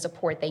provide them the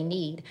support they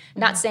need.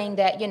 Not saying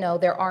that,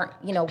 there aren't,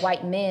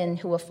 white men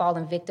who have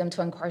fallen victim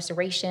to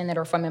incarceration that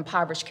are from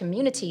impoverished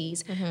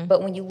communities,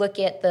 but when you look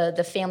at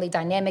the family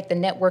dynamic, the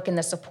network, and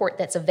the support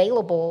that's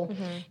available,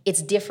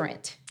 it's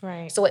different.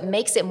 Right. So it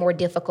makes it more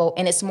difficult,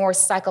 and it's more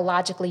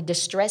psychologically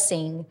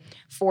distressing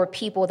for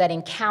people that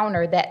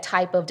encounter that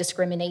type of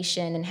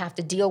discrimination and have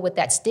to deal with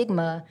that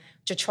stigma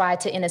to try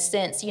to, in a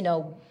sense,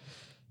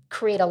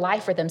 create a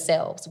life for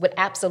themselves with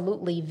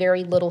absolutely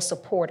very little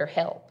support or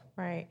help.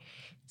 Right.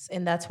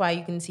 And that's why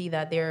you can see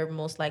that they're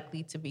most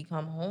likely to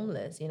become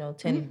homeless,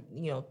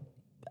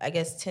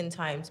 10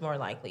 times more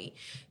likely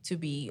to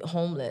be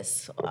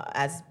homeless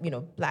as,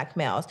 Black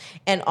males.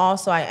 And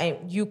also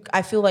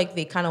I feel like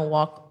they kind of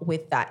walk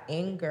with that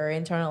anger,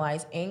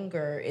 internalized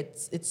anger.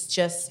 It's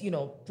just,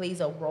 plays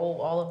a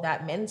role, all of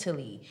that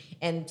mentally.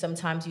 And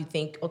sometimes you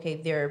think, okay,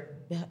 their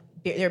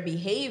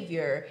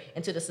behavior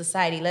into the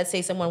society. Let's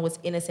say someone was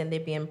innocent,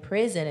 they'd be in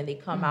prison, and they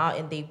come out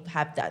and they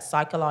have that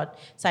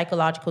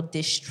psychological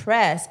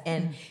distress.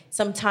 And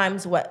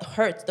sometimes what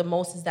hurts the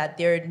most is that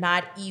they're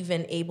not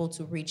even able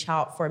to reach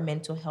out for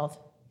mental health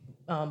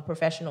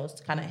professionals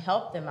to kind of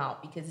help them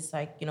out, because it's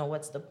like,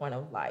 what's the point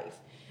of life?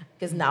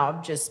 Because now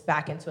I'm just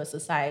back into a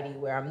society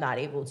where I'm not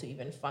able to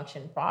even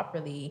function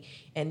properly.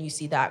 And you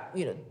see that,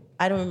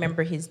 I don't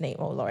remember his name.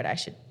 Oh, Lord, I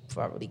should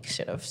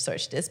have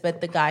searched this.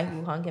 But the guy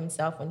who hung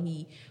himself when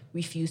he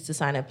refused to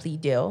sign a plea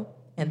deal.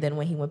 And then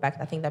when he went back,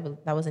 I think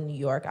that was in New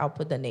York. I'll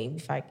put the name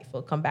if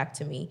it'll come back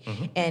to me.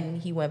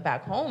 And he went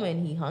back home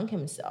and he hung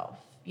himself,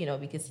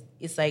 because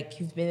it's like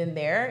he's been in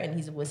there and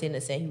he was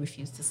innocent. He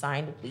refused to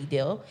sign the plea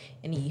deal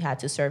and he had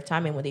to serve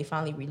time. And when they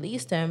finally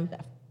released him,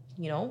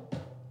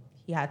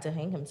 he had to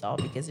hang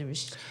himself because it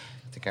was...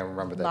 I think I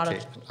remember that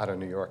case out of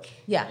New York.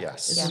 Yeah,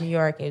 yes, it's in New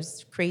York. It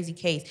was a crazy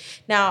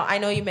case. Now I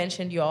know you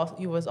mentioned you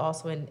was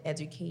also in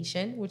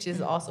education, which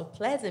is also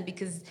pleasant,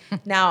 because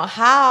now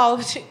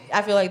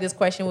I feel like this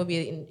question would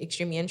be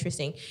extremely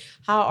interesting.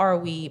 How are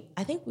we?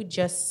 I think we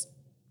just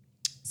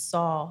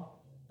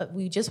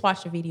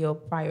watched a video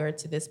prior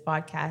to this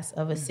podcast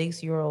of a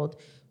 6-year-old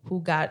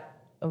who got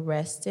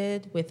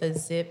arrested with a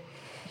zip.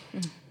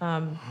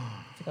 I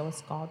forgot what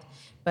it's called.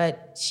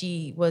 But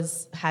she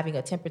was having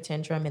a temper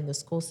tantrum, and the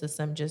school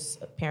system just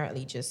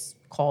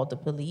called the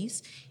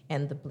police,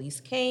 and the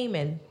police came,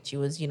 and she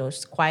was,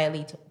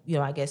 quietly,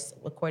 I guess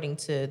according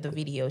to the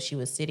video, she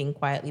was sitting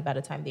quietly by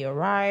the time they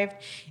arrived,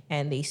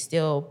 and they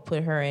still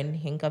put her in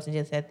handcuffs and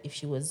just said if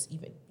she was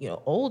even,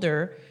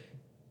 older,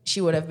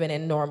 she would have been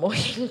in normal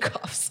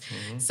handcuffs.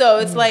 So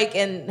it's like,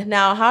 and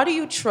now how do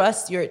you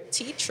trust your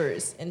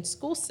teachers and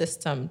school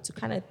system to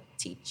kind of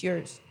teach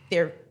your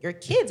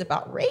kids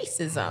about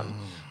racism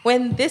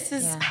when this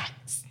is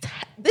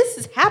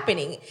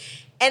happening?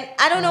 And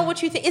I don't know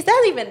what you think. Is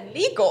that even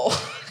legal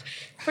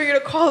for you to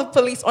call the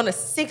police on a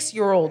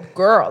 6-year-old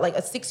girl, like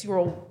a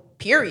 6-year-old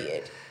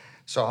period.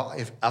 So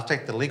I'll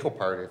take the legal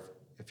part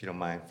if you don't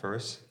mind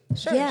first.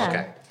 Sure. Yeah.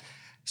 Okay.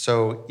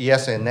 So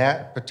yes, in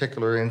that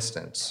particular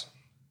instance,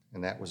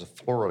 and that was a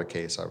Florida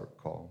case, I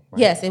recall. Right?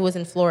 Yes, it was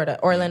in Florida,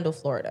 Orlando,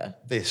 Florida.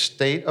 The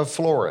state of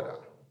Florida,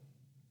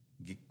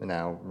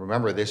 now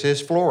remember this is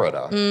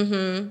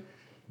Florida,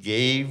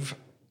 gave,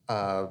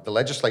 the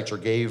legislature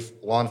gave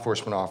law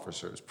enforcement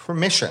officers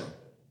permission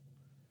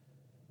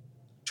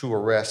to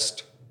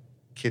arrest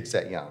kids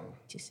that young.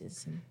 This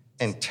is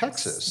In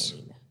Texas,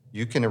 insane.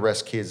 you can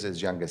arrest kids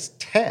as young as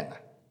 10.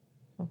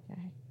 Okay.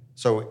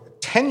 So a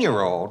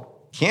 10-year-old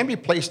can be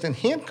placed in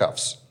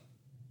handcuffs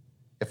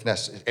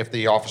if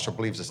the officer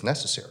believes it's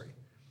necessary.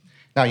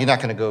 Now, you're not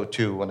going to go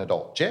to an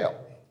adult jail,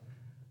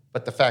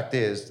 but the fact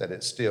is that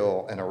it's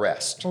still an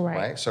arrest,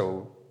 right?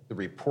 So the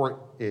report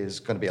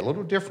is going to be a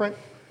little different,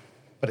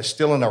 but it's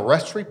still an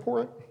arrest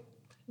report.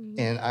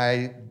 And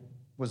I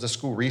was a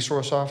school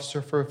resource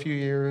officer for a few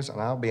years, and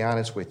I'll be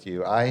honest with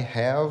you, I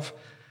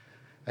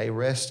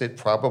arrested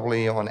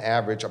probably on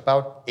average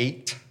about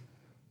 8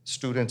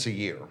 students a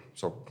year,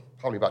 so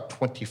probably about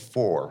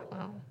 24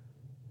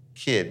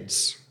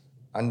 kids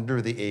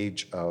under the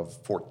age of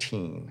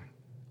 14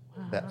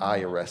 that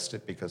I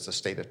arrested because the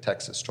state of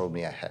Texas told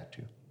me I had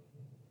to.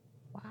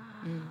 Wow.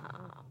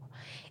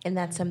 And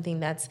that's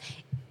something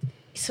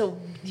so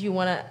do you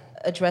want to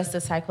address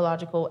the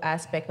psychological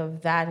aspect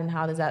of that, and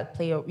how does that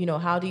play,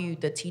 how do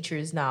the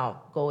teachers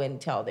now go and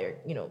tell their,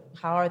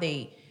 how are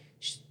they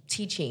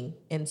teaching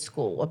in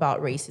school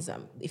about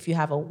racism? If you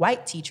have a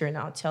white teacher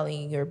now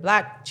telling your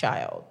black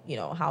child,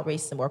 how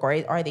racism works,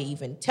 or are they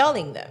even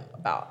telling them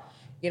about,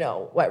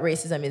 what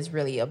racism is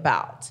really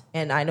about?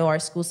 And I know our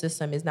school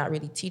system is not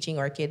really teaching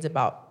our kids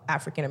about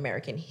African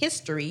American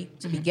history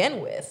to begin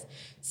with.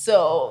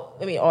 So,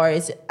 or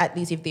is at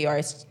least if they are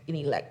an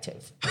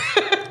elective.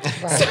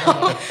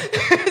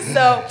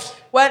 So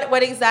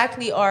what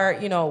exactly are,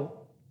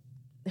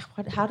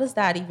 how does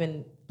that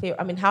even play?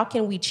 I mean, how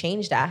can we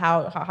change that?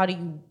 How do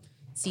you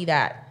see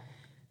that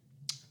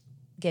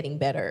getting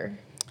better?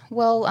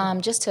 Well,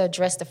 just to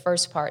address the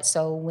first part,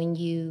 so when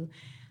you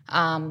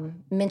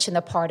mention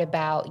the part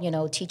about,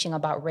 teaching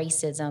about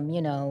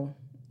racism,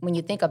 when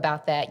you think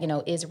about that,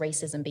 is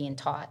racism being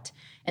taught?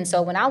 And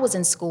so when I was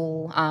in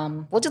school,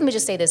 let me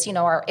just say this,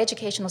 our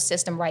educational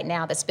system right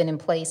now that's been in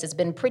place has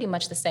been pretty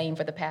much the same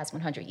for the past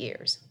 100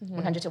 years,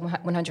 100 to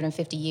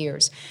 150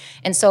 years.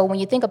 And so when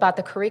you think about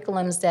the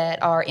curriculums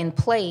that are in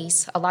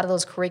place, a lot of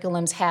those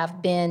curriculums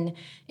have been,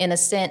 in a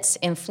sense,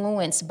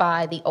 influenced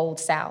by the Old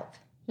South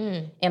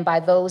and by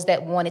those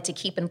that wanted to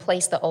keep in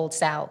place the Old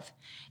South.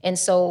 And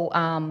so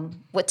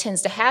what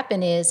tends to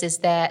happen is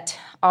that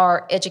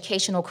our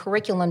educational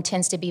curriculum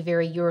tends to be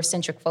very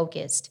Eurocentric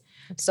focused.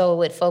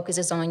 So it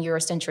focuses on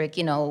Eurocentric,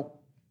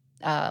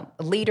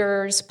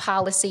 leaders,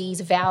 policies,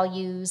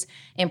 values,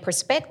 and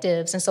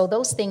perspectives. And so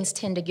those things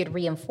tend to get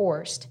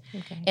reinforced.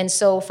 Okay. And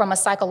so from a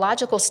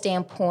psychological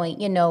standpoint,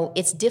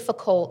 it's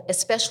difficult,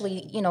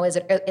 especially,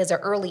 as an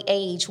early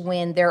age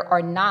when there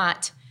are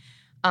not,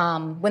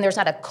 when there's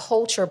not a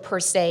culture per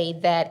se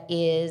that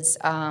is,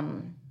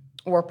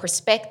 or a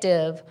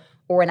perspective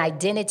or an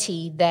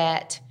identity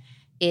that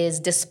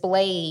is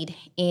displayed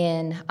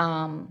in,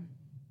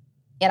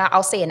 and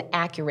I'll say an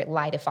accurate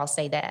light, if I'll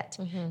say that.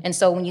 And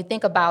so when you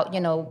think about,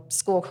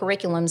 school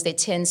curriculums, that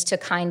tends to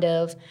kind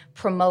of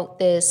promote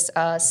this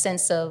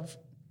sense of,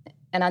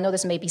 and I know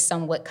this may be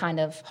somewhat kind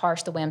of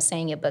harsh the way I'm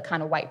saying it, but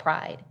kind of white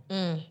pride.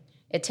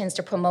 It tends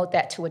to promote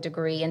that to a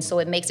degree. And so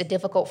it makes it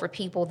difficult for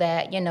people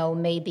that,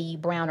 may be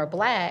brown or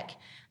black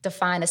to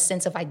find a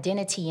sense of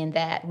identity in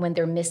that when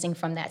they're missing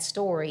from that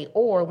story,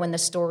 or when the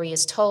story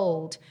is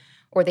told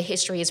or the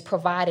history is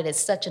provided in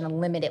such a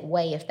limited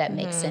way, if that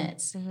makes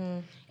sense.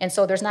 And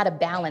so there's not a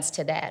balance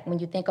to that. When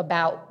you think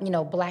about,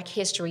 Black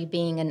history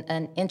being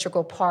an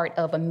integral part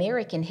of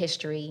American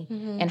history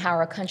and how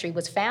our country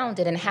was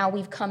founded and how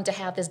we've come to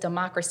have this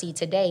democracy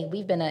today,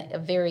 we've been a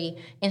very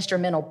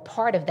instrumental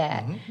part of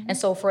that. And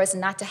so for us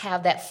not to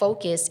have that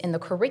focus in the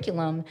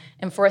curriculum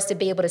and for us to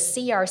be able to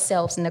see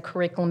ourselves in the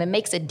curriculum, it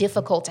makes it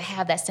difficult to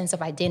have that sense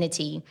of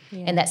identity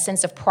and that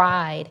sense of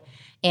pride.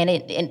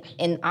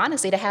 And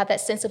honestly, to have that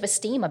sense of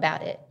esteem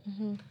about it,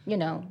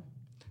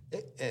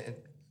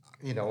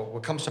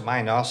 what comes to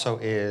mind also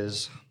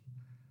is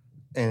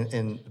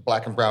in the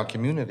Black and brown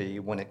community,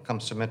 when it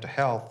comes to mental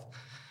health,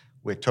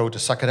 we're told to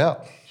suck it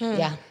up.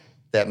 Yeah.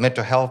 That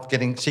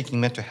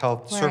seeking mental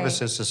health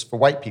services is for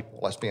white people,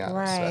 let's be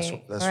honest.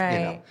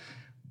 That's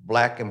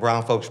Black and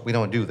brown folks, we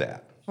don't do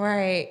that.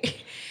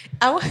 Right.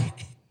 Go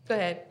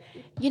ahead.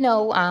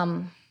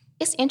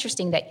 It's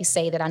interesting that you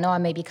say that. I know I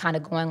may be kind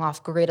of going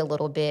off grid a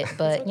little bit,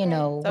 but,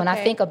 when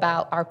I think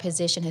about our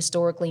position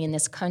historically in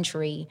this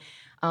country,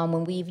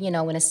 when we've, in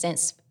a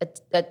sense,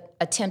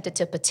 attempted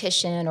to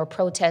petition or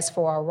protest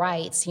for our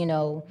rights,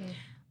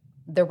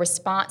 the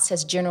response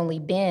has generally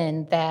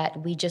been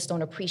that we just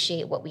don't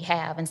appreciate what we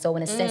have. And so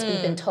in a sense,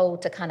 we've been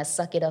told to kind of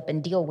suck it up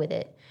and deal with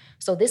it.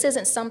 So this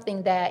isn't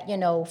something that,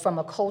 from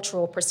a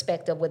cultural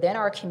perspective within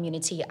our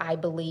community, I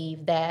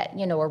believe that,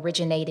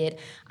 originated.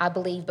 I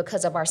believe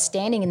because of our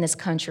standing in this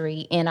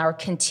country and our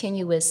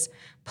continuous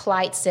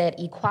plights at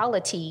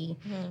equality,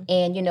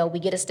 and we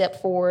get a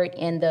step forward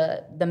in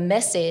the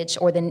message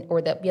or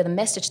the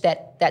message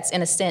that's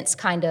in a sense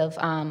kind of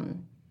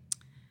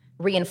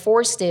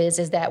reinforced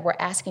is that we're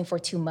asking for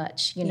too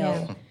much.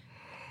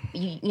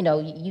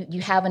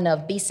 You have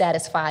enough, be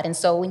satisfied. And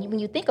so when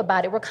you think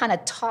about it, we're kind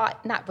of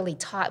taught, not really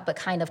taught, but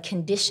kind of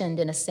conditioned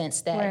in a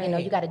sense that,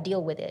 you got to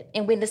deal with it.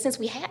 And in the sense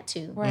we had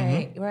to.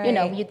 Right.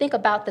 When you think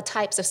about the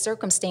types of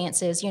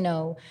circumstances,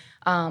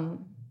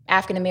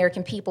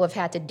 African-American people have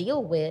had to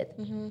deal with,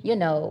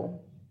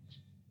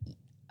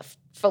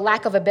 for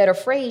lack of a better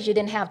phrase, you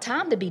didn't have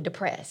time to be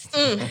depressed.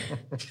 You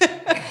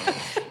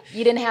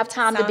didn't have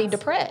time to be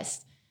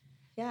depressed.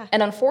 Yeah.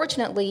 And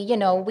unfortunately,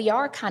 we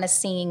are kind of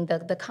seeing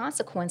the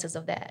consequences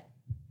of that.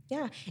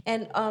 Yeah.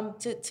 And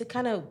to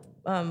kind of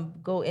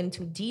go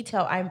into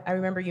detail, I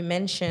remember you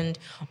mentioned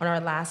on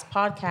our last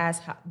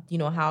podcast,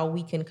 how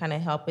we can kind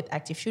of help with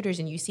active shooters,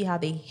 and you see how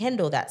they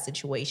handle that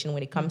situation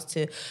when it comes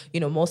to,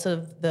 most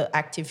of the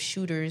active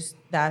shooters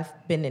that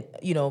have been,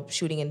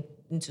 shooting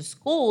into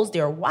schools,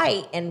 they're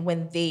white, and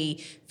when they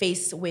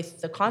face with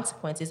the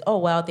consequences,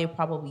 they're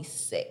probably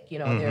sick,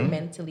 they're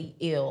mentally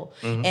ill.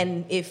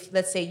 And if,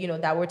 let's say,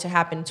 that were to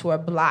happen to a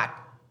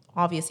black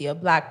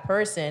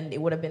person,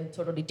 it would have been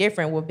totally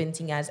different. We've been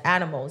seen as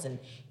animals, and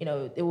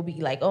it will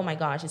be like, oh my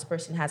gosh, this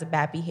person has a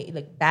bad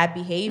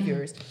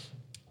behaviors.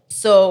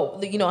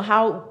 So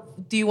how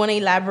do you want to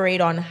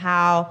elaborate on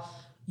how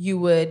you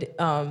would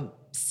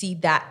see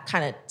that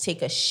kind of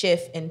take a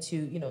shift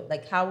into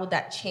how would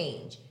that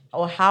change,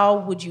 or how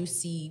would you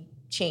see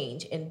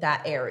change in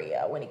that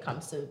area when it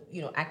comes to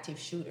active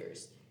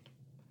shooters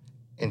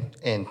In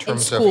in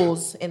terms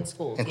schools? in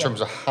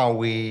terms of how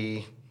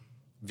we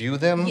view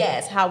them?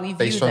 Yes, how we view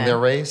based them. on their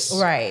race?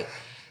 Right.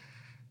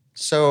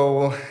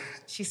 So,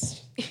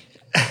 She's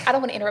I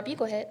don't want to interrupt you.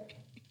 Go ahead.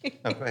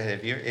 no, go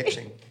ahead. You're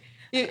itching.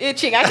 you're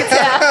itching. I can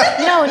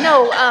tell.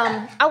 No.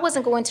 I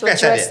wasn't going to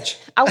Scratch that address. itch.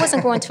 I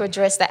wasn't going to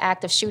address the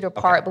active shooter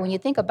part. But when you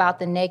think about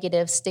the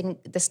negative,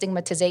 the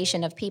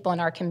stigmatization of people in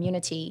our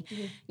community,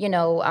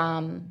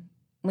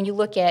 when you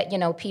look at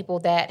people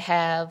that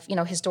have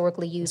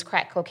historically used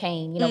crack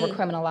cocaine, were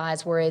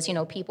criminalized, whereas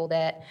people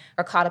that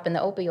are caught up in the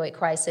opioid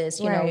crisis,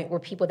 were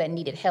people that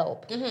needed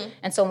help.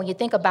 And so when you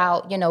think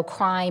about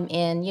crime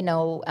in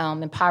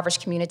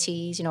impoverished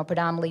communities,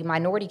 predominantly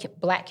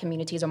black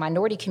communities or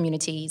minority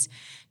communities,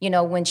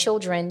 when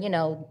children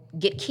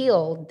get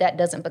killed, that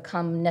doesn't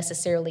become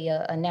necessarily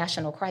a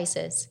national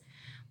crisis.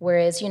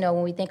 Whereas,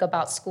 when we think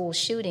about school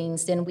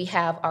shootings, then we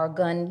have our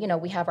gun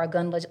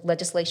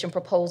legislation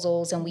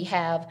proposals, and we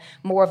have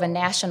more of a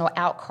national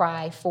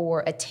outcry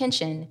for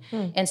attention.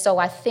 And so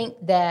I think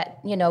that,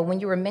 when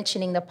you were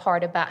mentioning the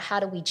part about how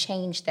do we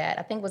change that,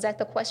 I think, was that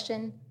the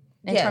question?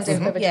 In terms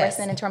of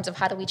addressing, in terms of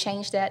how do we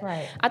change that?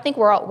 Right. I think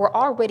we're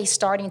already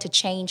starting to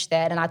change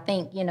that. And I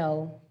think,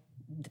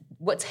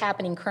 what's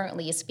happening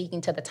currently is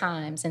speaking to the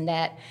times, and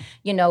that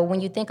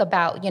when you think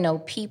about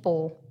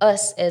people,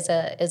 us as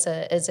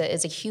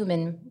a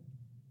human,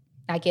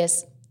 I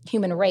guess,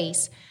 human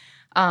race,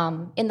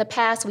 in the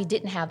past we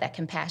didn't have that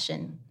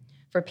compassion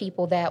for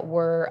people that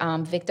were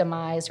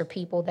victimized or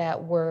people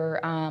that were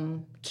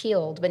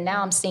killed, but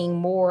now I'm seeing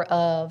more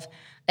of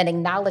an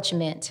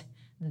acknowledgement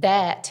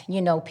that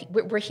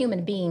we're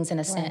human beings in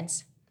a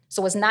sense.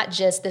 So it's not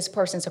just this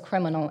person's a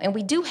criminal. And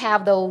we do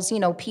have those,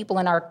 people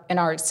in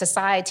our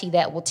society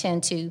that will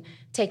tend to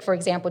take, for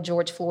example,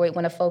 George Floyd,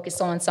 want to focus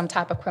on some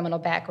type of criminal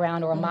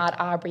background, or Ahmaud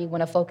Arbery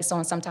want to focus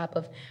on some type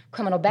of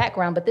criminal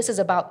background. But this is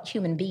about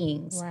human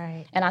beings.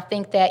 Right. And I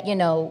think that,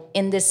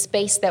 in this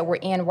space that we're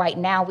in right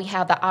now, we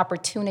have the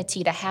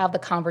opportunity to have the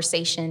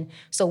conversation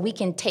so we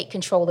can take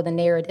control of the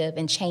narrative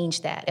and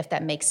change that, if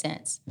that makes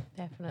sense.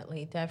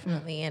 Definitely.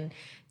 And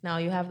now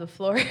you have the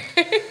floor.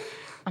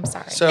 I'm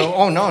sorry. So,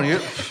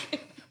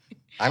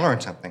 I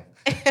learned something.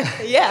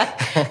 Yeah,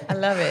 I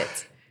love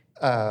it.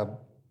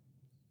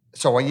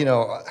 So, we're going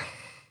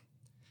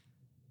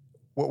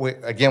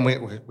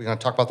to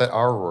talk about that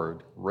R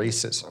word,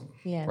 racism,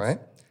 Yes. right?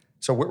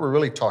 So what we're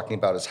really talking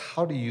about is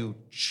how do you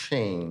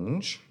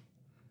change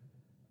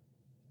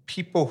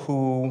people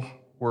who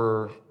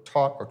were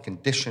taught or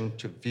conditioned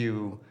to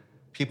view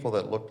people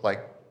that look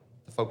like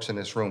the folks in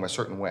this room a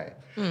certain way.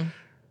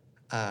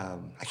 I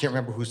can't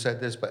remember who said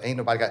this, but ain't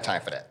nobody got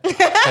time for that.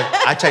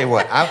 I tell you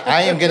what,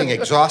 I am getting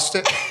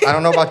exhausted. I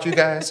don't know about you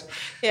guys,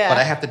 but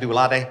I have to do a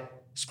lot of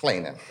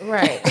explaining.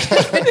 Right.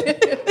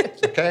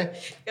 Okay?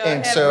 Go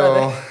And ahead,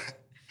 so,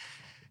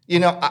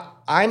 brother.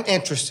 I'm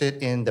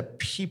interested in the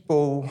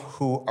people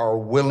who are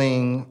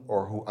willing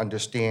or who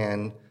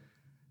understand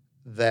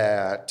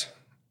that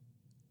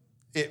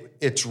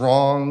it's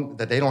wrong,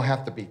 that they don't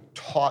have to be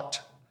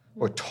taught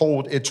or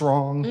told it's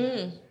wrong,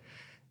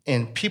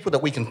 and people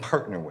that we can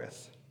partner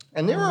with.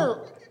 And there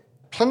are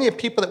plenty of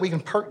people that we can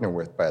partner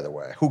with, by the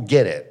way, who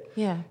get it.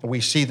 Yeah. And we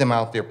see them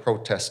out there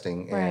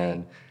protesting, Right.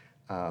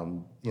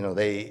 and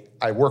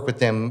I work with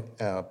them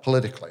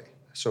politically,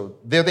 so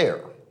they're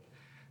there.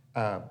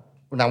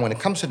 Now, when it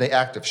comes to the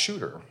active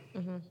shooter,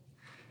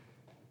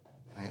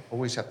 I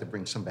always have to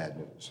bring some bad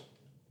news.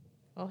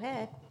 Go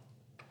ahead.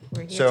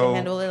 We're here So- to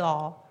handle it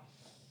all.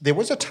 There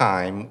was a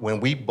time when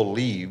we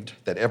believed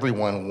that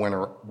everyone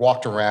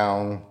walked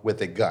around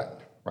with a gun,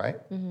 right?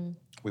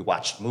 We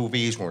watched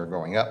movies when we were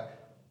growing up.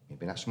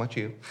 Maybe not so much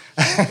you.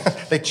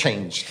 They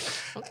changed.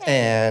 Okay.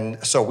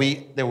 And so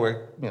there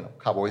were,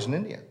 cowboys and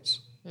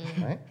Indians,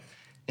 right?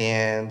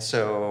 And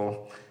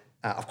so,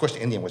 of course,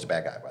 the Indian was a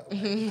bad guy, by the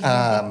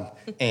way.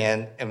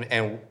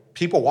 And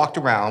people walked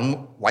around,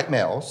 white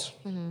males,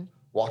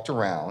 walked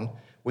around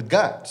with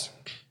guns.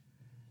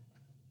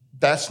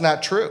 That's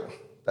not true.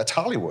 That's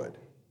Hollywood.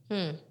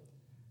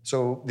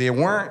 So there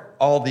weren't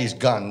all these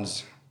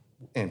guns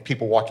and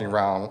people walking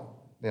around,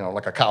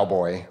 like a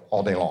cowboy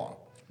all day long.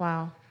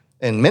 Wow.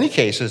 In many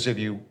cases, if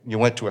you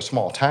went to a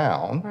small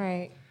town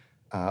Right.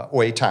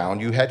 or a town,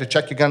 you had to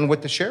check your gun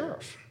with the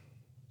sheriff.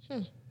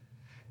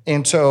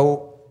 And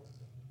so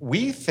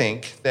we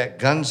think that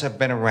guns have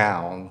been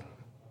around.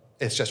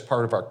 It's just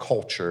part of our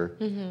culture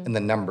and the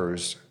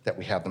numbers that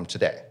we have them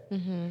today.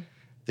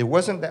 There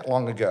wasn't that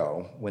long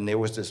ago when there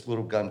was this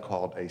little gun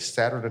called a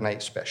Saturday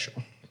Night Special.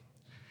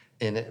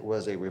 And it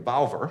was a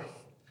revolver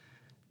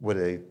with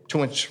a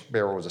 2-inch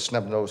barrel, was a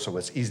snub nose, so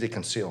it's easy to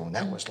conceal. And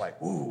that was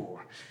like, ooh,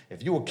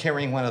 if you were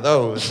carrying one of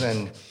those,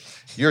 then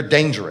you're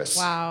dangerous.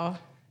 Wow.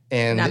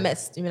 And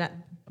You're not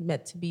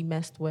meant to be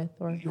messed with,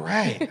 or you're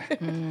right.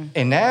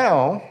 And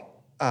now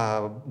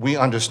we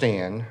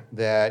understand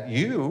that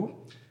you,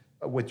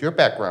 with your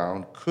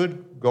background,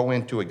 could go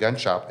into a gun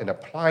shop and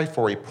apply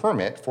for a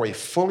permit for a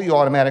fully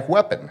automatic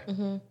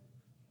weapon.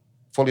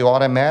 Fully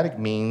automatic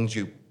means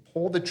you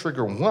pull the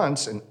trigger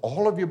once and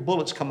all of your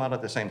bullets come out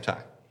at the same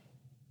time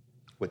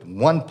with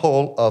one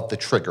pull of the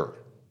trigger.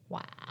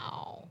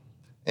 wow.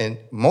 And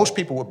most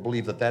people would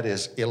believe that that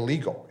is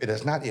illegal. It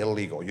is not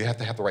illegal. You have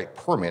to have the right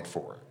permit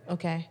for it.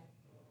 Okay.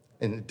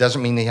 And it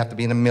doesn't mean they have to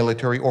be in the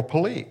military or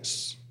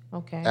police.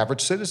 Okay.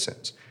 Average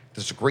citizens.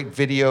 There's a great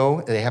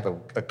video. They have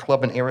a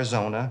club in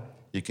Arizona.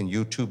 You can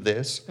YouTube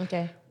this.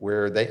 Okay.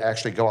 Where they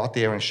actually go out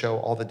there and show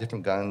all the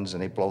different guns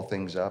and they blow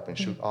things up and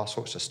shoot all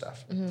sorts of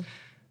stuff.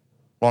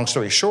 Long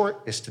story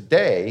short is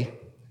today,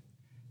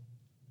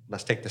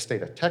 let's take the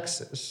state of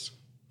Texas,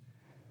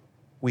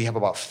 we have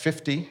about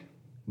 50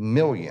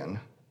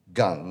 million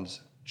guns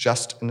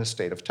just in the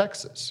state of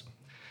Texas.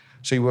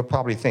 So you would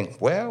probably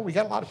think, well, we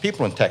got a lot of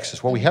people in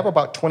Texas. Well, we have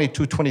about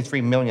 22,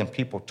 23 million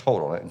people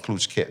total. That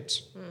includes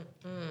kids.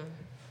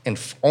 And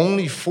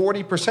only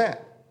 40%,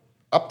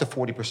 up to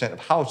 40% of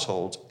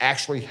households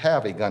actually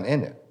have a gun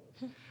in it.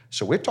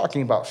 So we're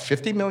talking about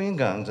 50 million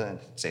guns in the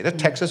state of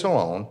Texas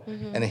alone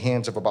in the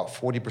hands of about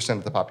 40%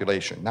 of the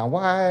population. Now,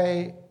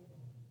 why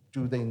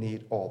do they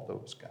need all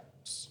those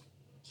guns?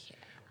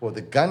 Well,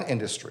 the gun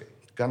industry,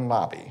 gun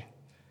lobby,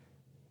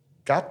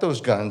 got those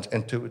guns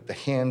into the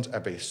hands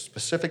of a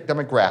specific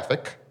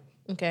demographic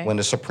Okay. when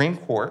the Supreme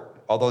Court,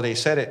 although they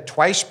said it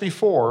twice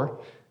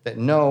before, that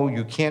no,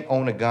 you can't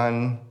own a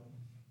gun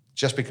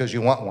just because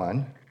you want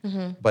one.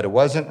 But it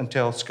wasn't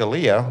until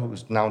Scalia,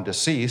 who's now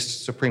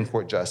deceased, Supreme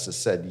Court justice,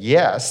 said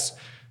yes,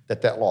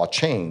 that law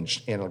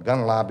changed. And the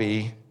gun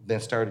lobby then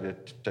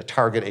started to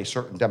target a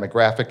certain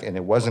demographic, and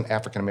it wasn't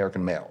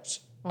African-American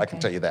males. I can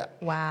Okay. tell you that.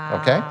 Wow.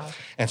 Okay?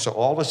 And so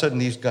all of a sudden,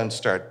 these guns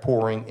start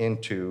pouring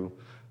into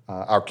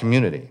our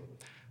community.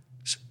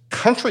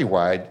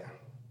 Countrywide,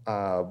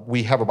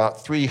 we have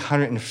about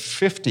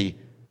 350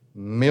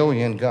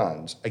 million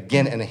guns,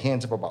 again, in the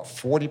hands of about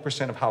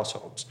 40% of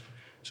households.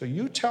 So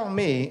you tell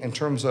me in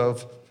terms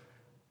of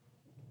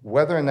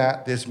whether or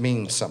not this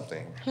means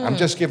something. I'm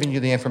just giving you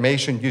the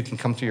information. You can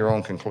come to your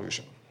own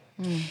conclusion.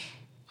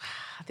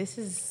 This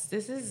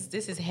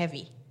is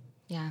heavy.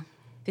 Yeah.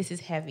 This is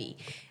heavy.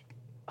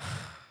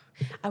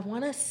 I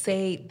want to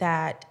say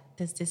that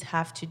does this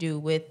have to do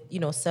with,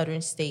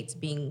 southern states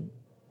being,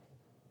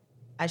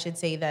 I should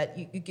say that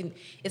you can,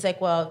 it's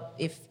like, well,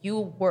 if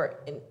you were,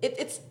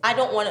 I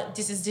don't want to,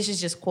 this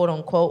is just quote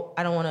unquote,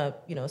 I don't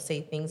want to,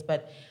 say things,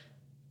 but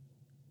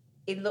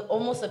it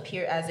almost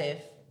appear as if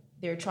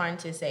they're trying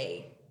to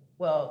say,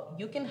 well,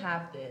 you can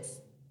have this,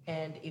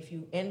 and if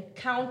you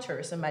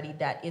encounter somebody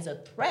that is a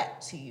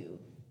threat to you,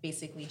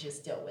 basically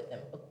just deal with them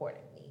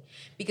accordingly.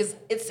 Because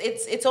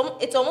it's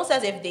almost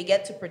as if they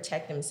get to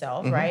protect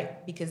themselves,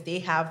 right? Because they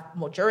have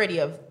majority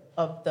of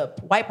the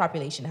white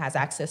population has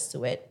access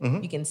to it,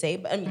 you can say.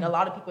 But I mean, a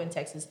lot of people in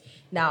Texas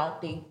now,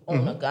 they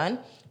own a gun,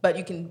 but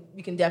you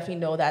can definitely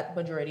know that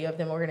majority of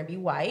them are going to be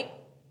white.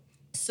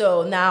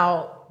 So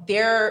now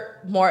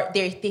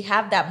they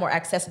have that more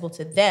accessible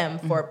to them.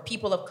 For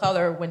people of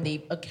color, when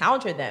they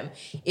encounter them,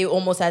 it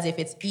almost as if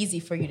it's easy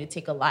for you to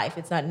take a life.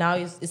 It's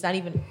not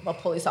even a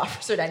police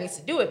officer that needs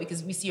to do it,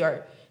 because we see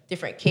our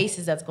different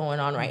cases that's going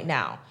on right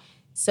now.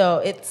 So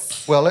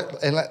it's Well,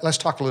 let's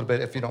talk a little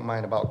bit, if you don't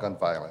mind, about gun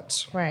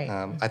violence. Right.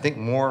 I think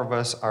more of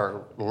us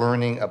are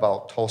learning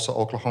about Tulsa,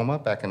 Oklahoma,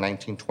 back in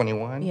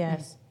 1921.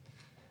 yes,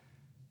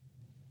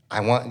 I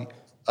want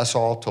us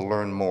all to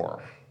learn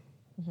more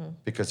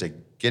because they're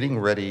getting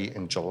ready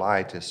in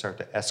July to start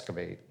to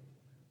excavate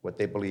what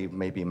they believe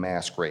may be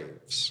mass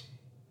graves.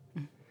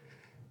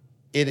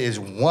 It is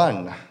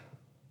one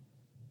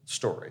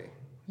story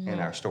in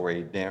our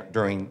story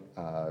during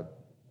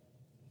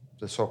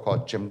the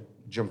so-called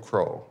Jim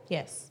Crow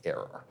yes,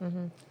 era.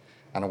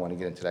 I don't want to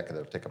get into that because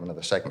it'll take up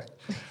another segment.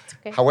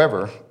 okay.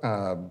 However,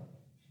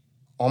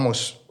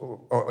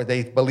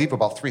 they believe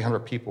about 300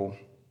 people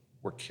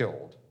were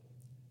killed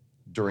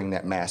during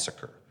that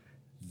massacre.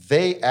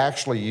 They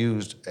actually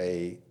used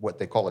what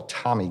they call a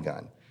Tommy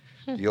gun,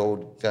 the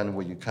old gun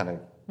where you kind of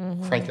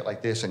crank it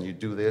like this and you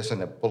do this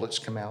and the bullets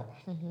come out.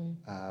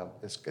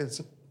 It's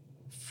the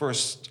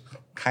first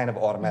kind of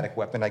automatic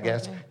weapon, I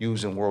guess,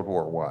 used in World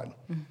War I.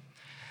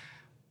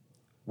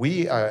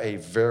 We are a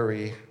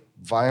very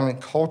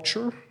violent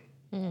culture,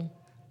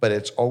 but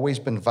it's always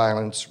been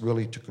violence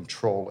really to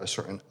control a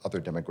certain other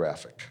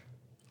demographic.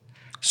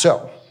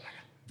 So,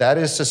 that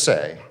is to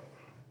say,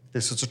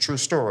 this is a true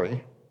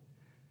story.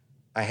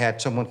 I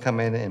had someone come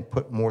in and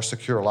put more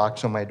secure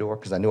locks on my door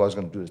because I knew I was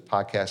going to do this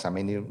podcast. I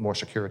may need more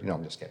security. No,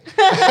 I'm just kidding.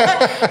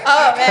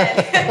 Oh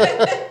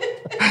man.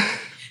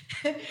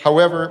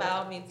 However, By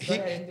all means, go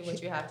ahead and do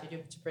what you have to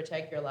do to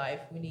protect your life.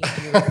 We need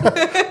you.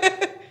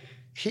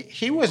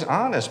 he was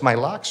honest, my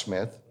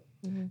locksmith,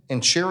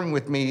 in sharing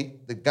with me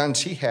the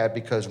guns he had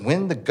because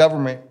when the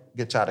government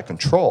gets out of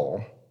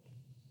control,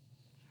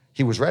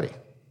 he was ready.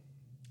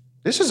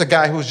 This is a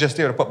guy who was just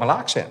there to put my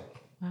locks in.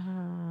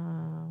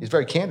 Wow. He's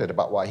very candid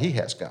about why he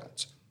has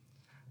guns.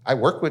 I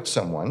work with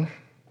someone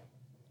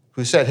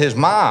who said his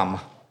mom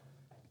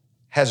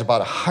has about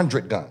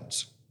 100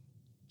 guns.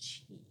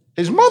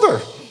 His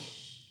mother.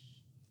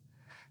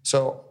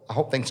 So I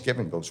hope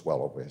Thanksgiving goes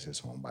well over at his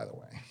home, by the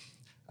way,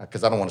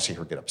 because I don't want to see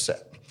her get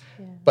upset.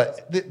 Yeah.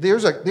 But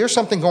there's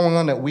something going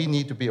on that we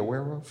need to be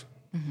aware of.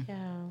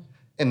 Yeah.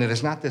 And it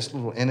is not this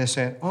little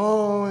innocent,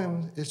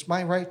 oh, it's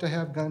my right to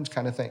have guns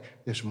kind of thing.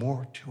 There's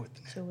more to it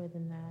than that. Truer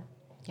than that.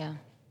 Yeah.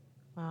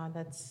 Wow,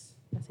 that's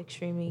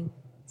extremely,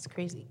 it's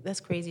crazy. That's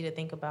crazy to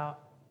think about.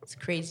 It's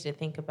crazy to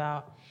think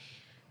about.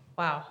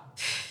 Wow,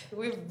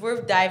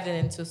 we've dived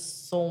into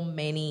so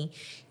many,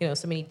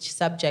 so many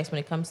subjects when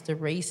it comes to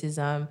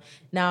racism.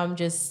 Now I'm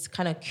just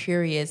kind of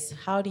curious,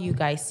 how do you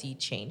guys see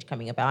change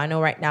coming about? I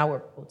know right now we're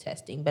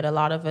protesting, but a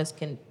lot of us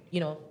can,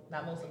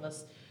 not most of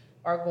us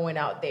are going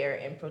out there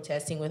and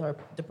protesting with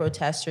the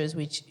protesters,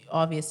 which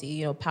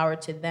obviously, power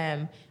to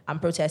them. I'm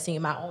protesting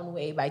in my own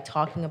way by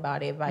talking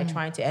about it, by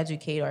trying to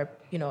educate our,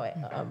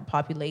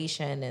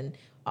 population and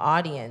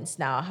audience.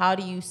 Now, how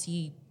do you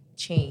see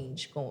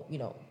change go,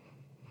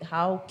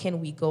 how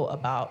can we go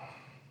about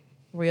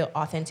real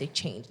authentic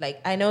change? Like,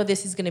 I know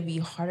this is going to be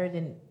harder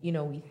than,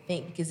 we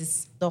think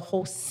because the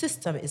whole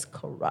system is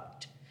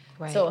corrupt.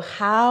 Right. So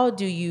how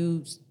do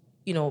you,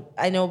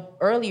 I know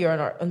earlier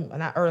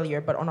not earlier,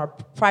 but on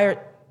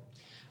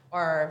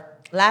our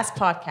last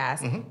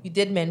podcast, you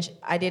did mention,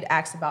 I did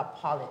ask about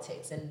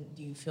politics and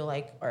do you feel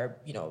like our,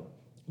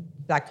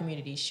 Black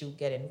communities should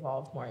get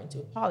involved more into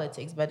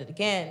politics? But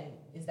again,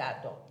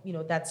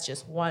 that's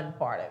just one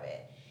part of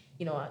it.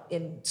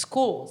 In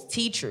schools,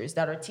 teachers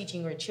that are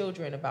teaching their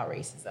children about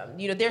racism.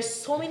 There's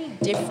so many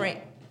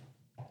different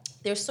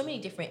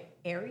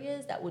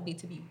areas that would need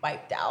to be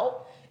wiped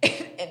out,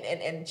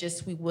 and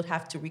just we would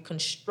have to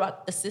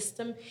reconstruct the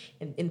system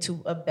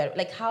into a better.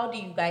 Like, how do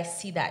you guys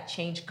see that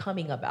change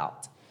coming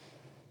about?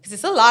 Because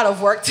it's a lot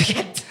of work to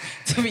get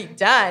to be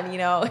done.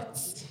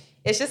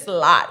 It's just a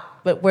lot.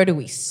 But where do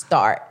we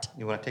start?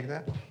 You want to take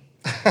that?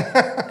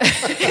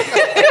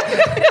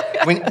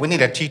 we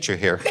need a teacher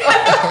here.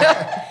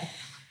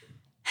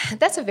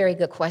 That's a very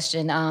good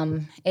question.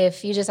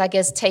 If you just, I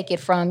guess, take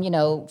it from,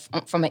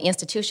 from an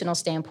institutional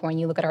standpoint,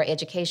 you look at our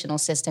educational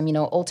system,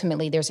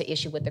 ultimately there's an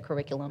issue with the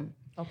curriculum.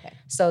 Okay.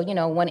 So,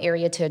 one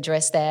area to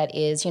address that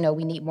is,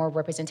 we need more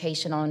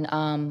representation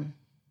on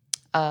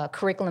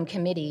curriculum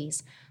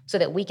committees so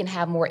that we can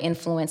have more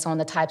influence on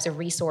the types of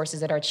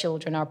resources that our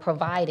children are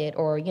provided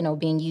or,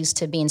 being used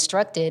to be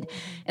instructed.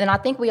 And I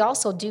think we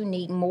also do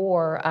need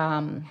more,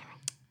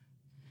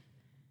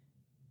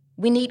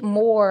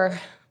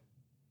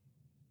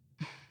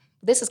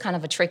 this is kind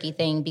of a tricky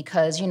thing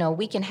because,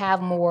 we can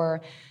have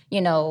more,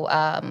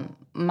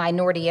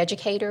 minority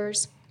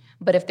educators,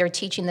 but if they're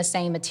teaching the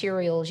same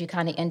materials, you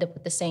kind of end up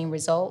with the same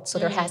results. So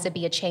there has to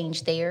be a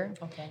change there.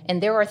 Okay.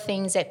 And there are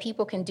things that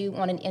people can do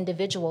on an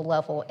individual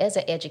level as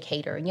an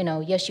educator.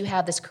 Yes, you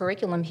have this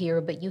curriculum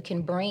here, but you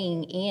can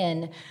bring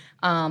in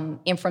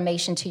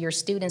information to your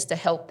students to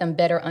help them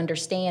better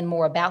understand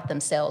more about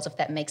themselves, if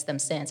that makes them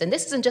sense. And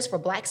this isn't just for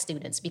Black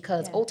students,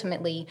 because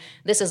ultimately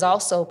this is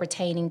also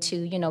pertaining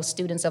to,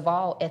 students of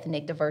all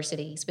ethnic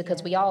diversities,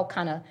 because we all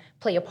kind of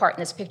play a part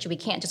in this picture. We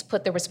can't just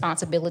put the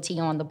responsibility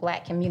on the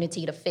Black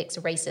community to fix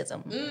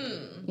racism.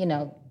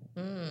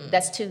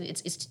 That's too,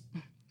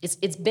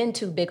 it's been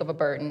too big of a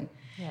burden.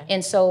 Yeah.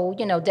 And so,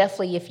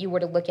 definitely if you were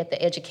to look at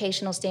the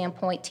educational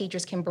standpoint,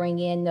 teachers can bring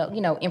in,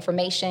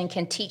 information,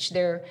 can teach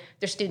their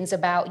students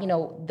about,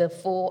 the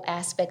full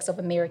aspects of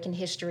American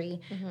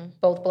history,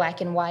 both black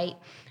and white,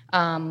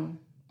 on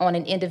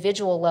an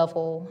individual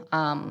level.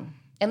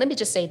 And let me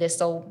just say this.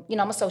 So,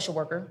 I'm a social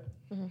worker.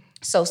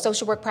 So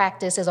social work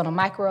practice is on a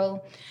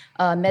micro,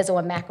 meso,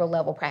 and macro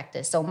level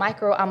practice. So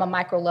I'm a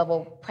micro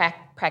level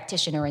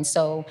practitioner, and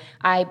so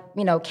I,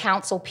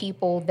 counsel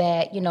people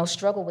that,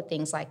 struggle with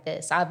things like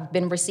this. I've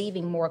been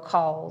receiving more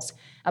calls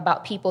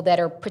about people that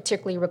are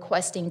particularly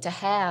requesting to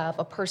have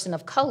a person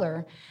of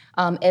color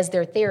as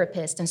their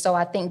therapist. And so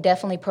I think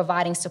definitely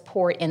providing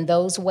support in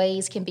those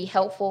ways can be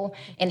helpful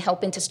in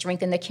helping to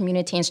strengthen the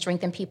community and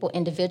strengthen people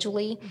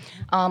individually.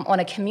 On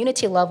a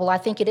community level, I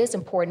think it is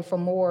important for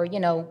more,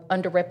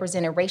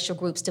 underrepresented racial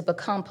groups to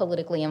become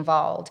politically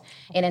involved.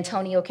 And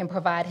Antonio can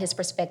provide his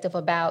perspective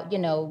about,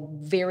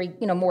 very,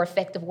 more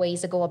effective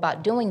ways to go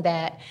about doing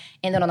that.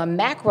 And then on a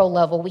macro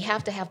level, we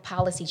have to have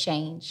policy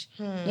change.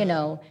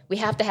 We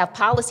have to have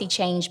policy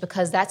change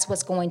because that's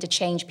what's going to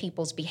change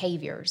people's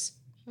behaviors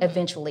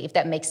eventually, if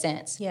that makes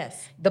sense.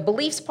 Yes. The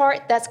beliefs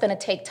part, that's going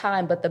to take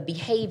time, but the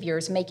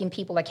behaviors, making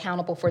people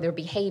accountable for their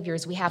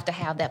behaviors, we have to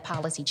have that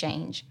policy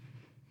change.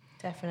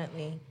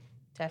 Definitely.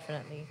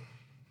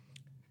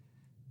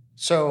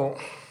 So,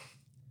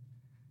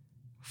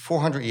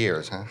 400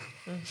 years, huh?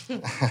 It's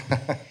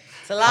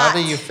a lot. How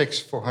do you fix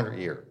 400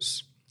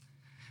 years?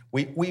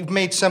 We've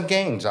made some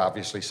gains,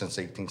 obviously, since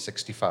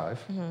 1865.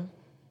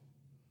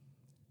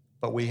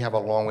 But we have a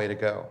long way to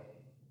go.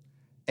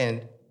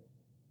 And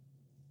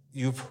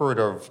you've heard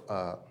of,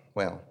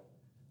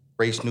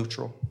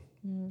 race-neutral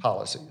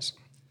policies.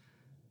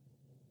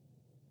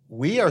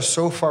 We are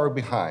so far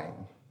behind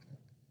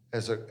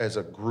as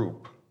a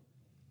group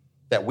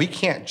that we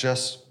can't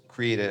just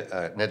create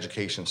an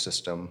education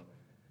system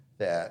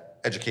that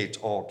educates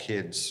all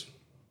kids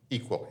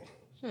equally.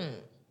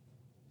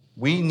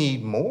 We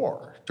need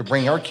more to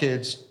bring our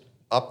kids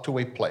up to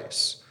a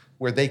place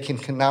where they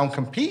can now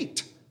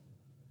compete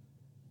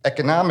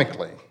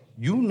economically,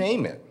 you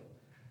name it.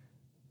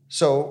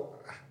 So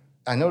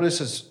I know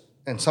this is,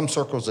 in some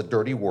circles, a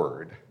dirty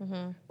word,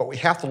 but we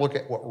have to look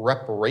at what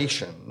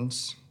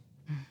reparations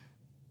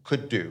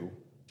could do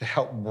to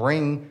help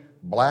bring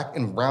black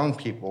and brown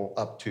people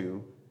up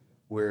to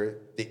where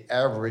the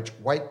average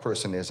white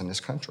person is in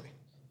this country.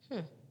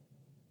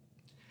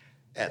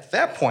 At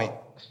that point,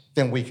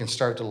 then we can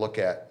start to look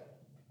at,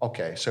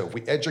 okay, so if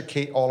we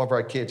educate all of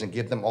our kids and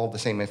give them all the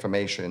same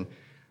information,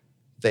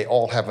 they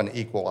all have an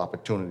equal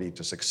opportunity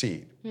to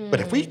succeed. But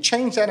if we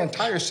change that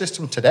entire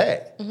system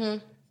today,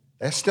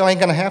 that still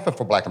ain't gonna happen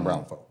for black and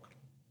brown folk.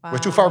 We're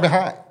too far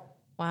behind,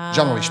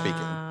 generally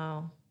speaking,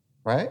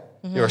 right?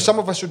 There are some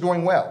of us who are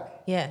doing well.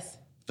 Yes.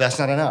 That's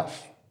not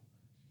enough.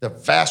 The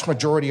vast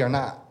majority are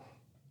not.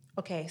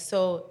 Okay,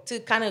 so to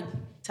kind of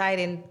tie it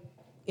in,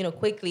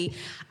 quickly,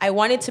 I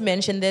wanted to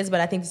mention this, but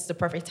I think this is the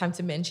perfect time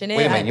to mention it.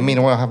 Wait a minute, you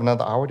mean we'll have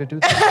another hour to do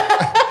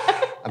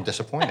that? I'm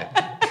disappointed.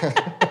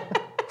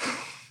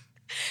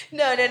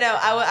 No.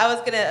 I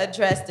was gonna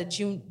address the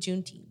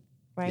Juneteenth,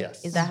 right?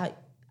 Yes. Is that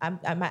how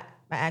my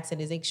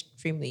accent is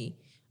extremely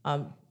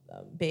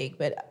big,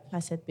 but I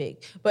said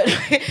big, but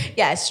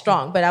yeah, it's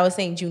strong. But I was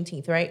saying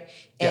Juneteenth, right?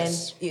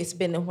 Yes. And it's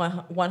been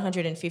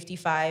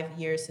 155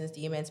 years since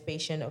the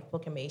emancipation of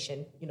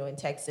proclamation, in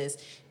Texas.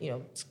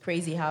 It's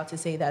crazy how to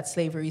say that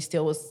slavery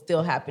was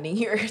still happening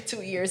here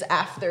 2 years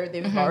after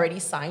they've already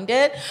signed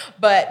it.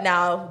 But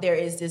now there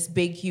is this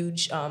big,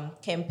 huge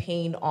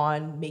campaign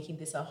on making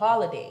this a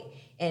holiday.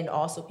 And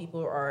also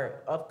people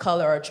of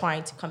color are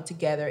trying to come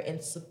together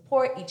and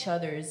support each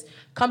other's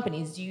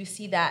companies. Do you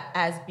see that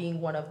as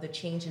being one of the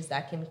changes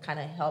that can kind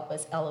of help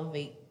us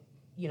elevate,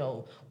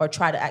 or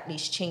try to at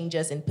least change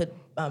us and put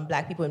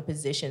black people in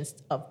positions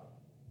of,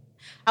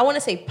 I want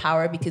to say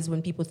power, because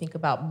when people think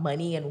about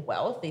money and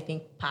wealth, they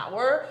think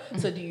power.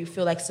 So do you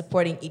feel like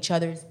supporting each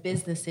other's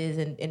businesses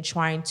and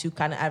trying to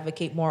kind of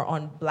advocate more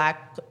on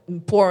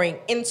pouring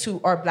into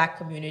our black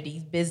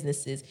community's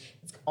businesses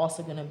is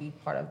also going to be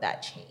part of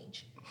that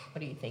change? What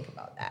do you think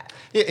about that?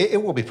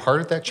 It will be part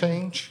of that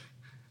change,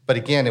 but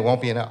again, it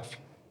won't be enough.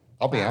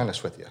 I'll be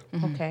honest with you.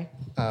 Okay.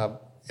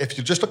 If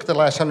you just look at the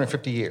last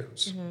 150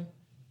 years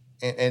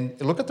and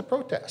look at the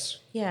protests,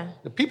 Yeah.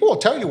 the people will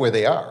tell you where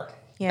they are,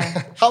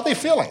 Yeah. how they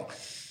feeling.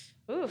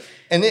 Oof.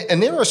 And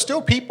there are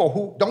still people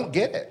who don't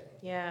get it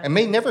Yeah. and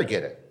may never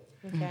get it.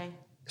 Okay.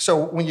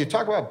 So when you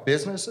talk about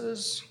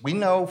businesses, we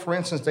know, for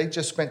instance, they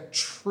just spent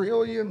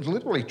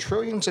literally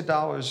trillions of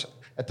dollars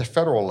at the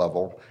federal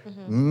level,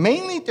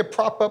 mainly to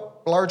prop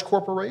up large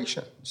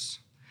corporations.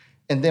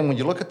 And then when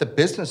you look at the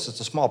businesses,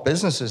 the small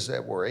businesses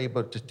that were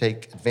able to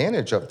take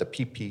advantage of the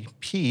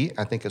PPP,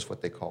 I think is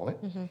what they call it,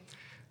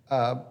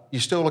 you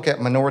still look at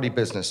minority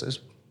businesses,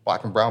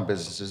 black and brown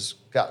businesses,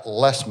 got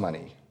less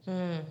money,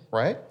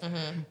 right?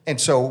 And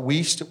so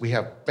we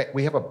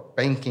have a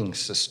banking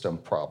system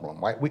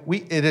problem, right?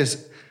 It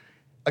is,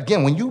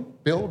 again, when you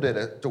build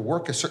it to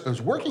work, it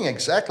was working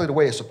exactly the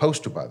way it's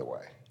supposed to, by the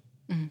way.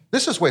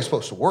 This is the way it's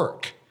supposed to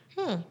work.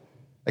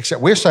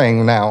 Except we're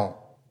saying now,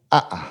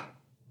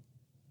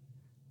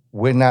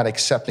 we're not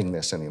accepting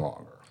this any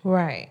longer.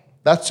 Right.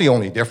 That's the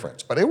only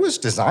difference. But it was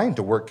designed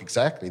to work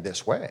exactly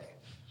this way.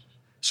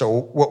 So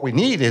what we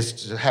need is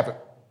to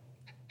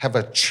have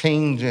a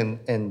change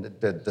in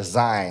the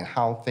design,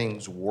 how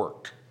things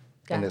work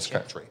in this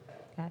country.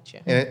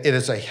 Gotcha. And it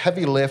is a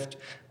heavy lift,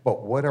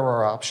 but what are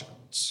our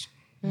options?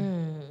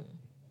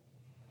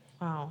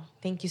 Wow.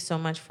 Thank you so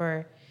much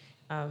for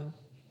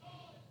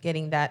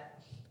getting that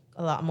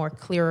a lot more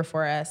clearer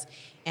for us.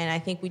 And I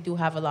think we do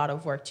have a lot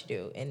of work to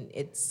do. And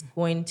it's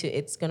going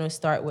to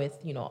start with,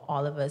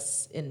 all of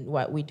us in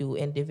what we do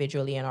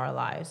individually in our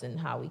lives and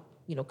how we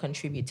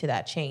contribute to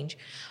that change.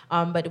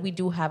 But we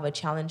do have a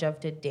challenge of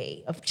the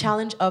day, a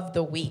challenge of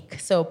the week.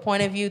 So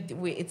point of view,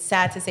 it's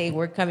sad to say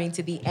we're coming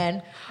to the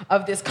end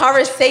of this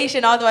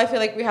conversation, although I feel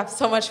like we have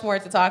so much more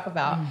to talk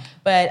about.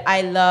 But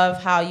I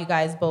love how you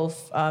guys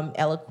both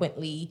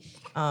eloquently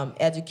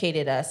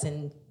educated us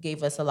and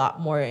gave us a lot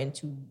more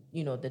into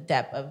the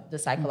depth of the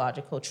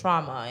psychological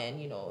trauma and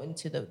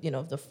into the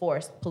the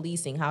forced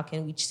policing. How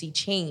can we see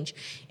change?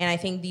 And I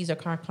think these are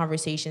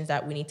conversations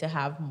that we need to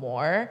have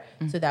more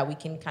so that we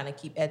can kind of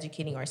keep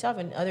educating ourselves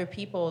and other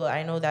people.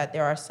 I know that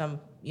there are some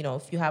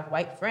if you have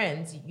white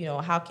friends,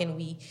 how can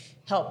we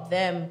help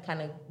them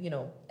kind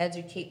of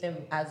educate them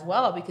as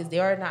well, because they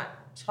are not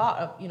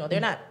taught,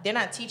 they're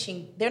not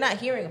teaching, they're not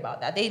hearing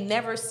about that. They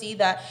never see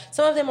that.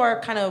 Some of them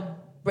are kind of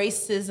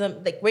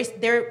racism,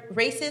 they're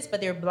racist,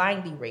 but they're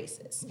blindly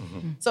racist.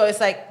 So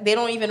it's like they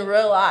don't even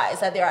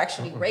realize that they're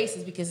actually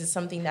racist because it's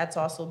something that's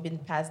also been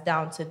passed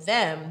down to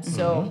them.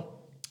 So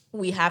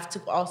we have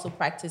to also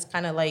practice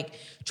kind of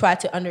try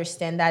to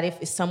understand that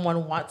if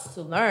someone wants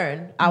to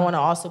learn, I want to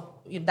also,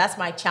 that's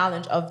my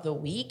challenge of the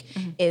week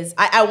is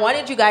I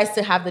wanted you guys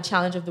to have the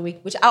challenge of the week,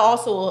 which I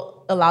also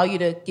will allow you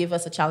to give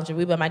us a challenge of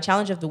the week. But my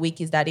challenge of the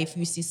week is that if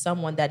you see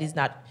someone that is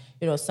not,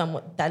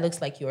 someone that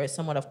looks like you or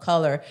someone of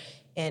color,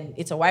 and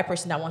it's a white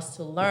person that wants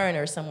to learn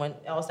or someone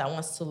else that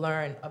wants to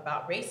learn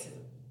about racism.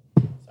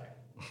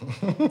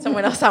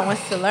 Someone else that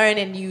wants to learn,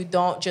 and you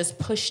don't just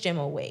push them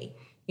away.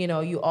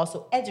 You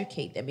also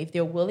educate them. If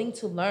they're willing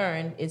to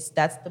learn,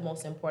 that's the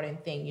most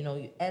important thing.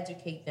 You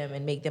educate them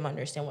and make them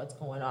understand what's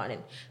going on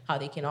and how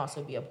they can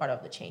also be a part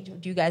of the change.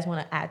 Do you guys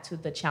want to add to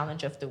the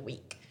challenge of the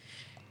week?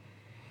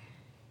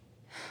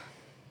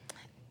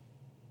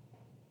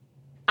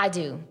 I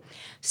do.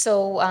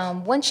 So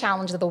one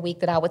challenge of the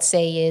week that I would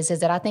say is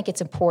that I think it's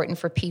important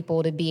for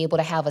people to be able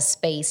to have a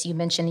space. You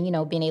mentioned,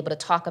 being able to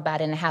talk about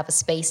it and have a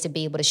space to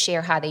be able to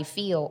share how they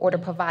feel or to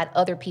provide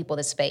other people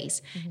the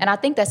space. And I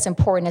think that's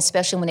important,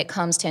 especially when it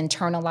comes to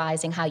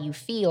internalizing how you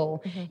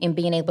feel and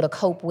being able to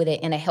cope with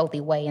it in a healthy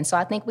way. And so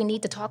I think we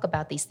need to talk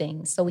about these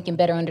things so we can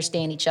better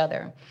understand each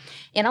other.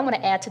 And I want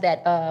to add to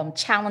that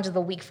challenge of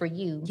the week for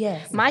you.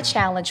 Yes. My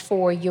challenge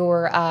for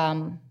your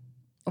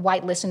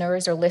white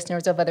listeners or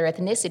listeners of other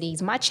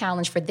ethnicities, my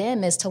challenge for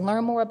them is to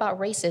learn more about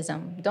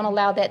racism. Don't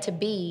allow that to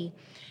be,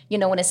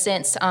 in a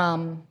sense,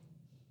 an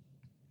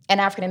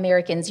African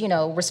American's,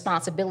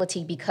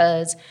 responsibility,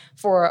 because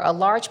for a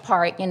large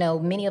part,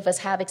 many of us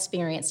have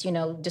experienced,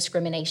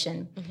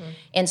 discrimination.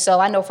 And so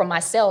I know for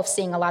myself,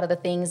 seeing a lot of the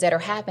things that are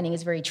happening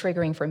is very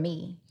triggering for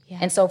me. Yeah.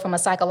 And so from a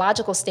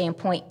psychological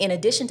standpoint, in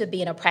addition to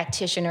being a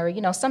practitioner,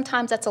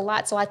 sometimes that's a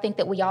lot. So I think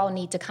that we all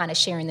need to kind of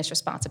share in this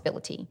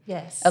responsibility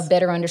of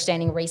better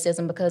understanding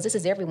racism, because this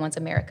is everyone's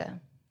America.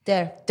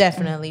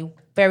 Definitely.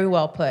 Very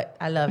well put.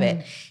 I love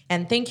it.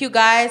 And thank you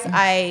guys.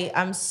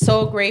 I'm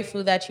so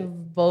grateful that you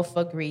both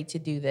agreed to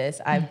do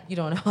this. You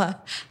don't know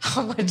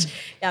how much,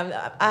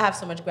 I have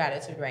so much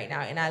gratitude right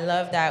now. And I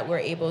love that we're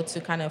able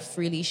to kind of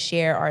freely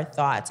share our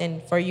thoughts.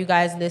 And for you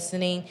guys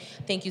listening,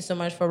 thank you so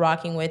much for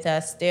rocking with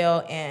us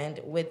still.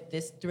 And with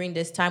this, during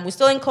this time, we're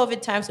still in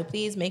COVID time. So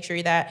please make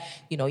sure that,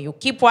 you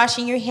keep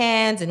washing your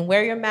hands and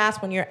wear your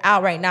mask when you're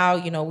out. Right now,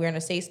 we're in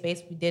a safe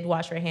space. We did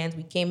wash our hands.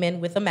 We came in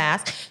with a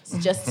mask. So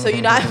just so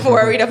you're not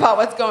worried about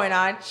what's going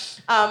on.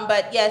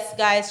 But yes,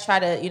 guys, try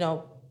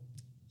to,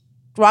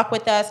 rock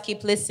with us,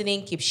 keep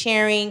listening, keep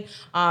sharing.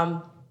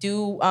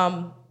 Do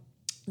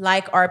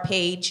like our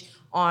page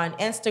on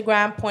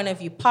Instagram, Point of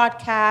View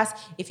Podcast.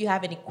 If you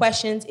have any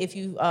questions, if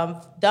you've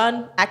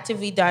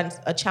actively done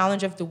a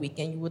challenge of the week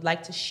and you would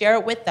like to share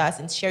it with us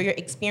and share your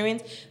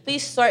experience,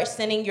 please start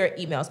sending your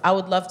emails. I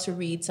would love to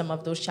read some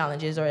of those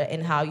challenges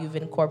and how you've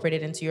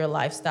incorporated into your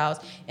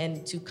lifestyles,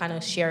 and to kind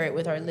of share it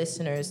with our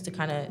listeners to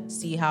kind of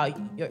see how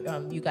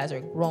you guys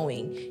are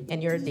growing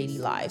in your daily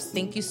lives.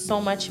 Thank you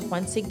so much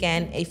once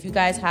again. If you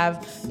guys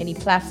have any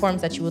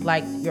platforms that you would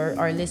like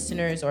our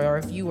listeners or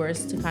our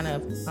viewers to kind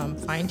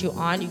of find you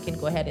on, you can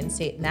go ahead and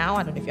say it now.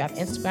 I don't know if you have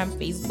Instagram,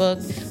 Facebook.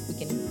 We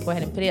can go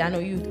ahead and put it. I know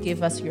you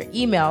gave us your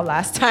email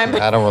last time.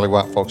 I don't really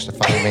want folks to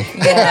find me.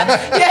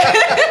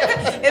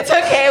 It's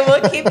okay.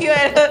 We'll keep you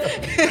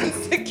at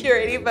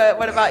security. But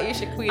what about you,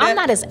 Shaquita? I'm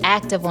not as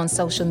active on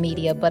social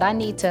media, but I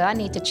need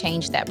to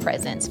change that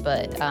presence.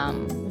 But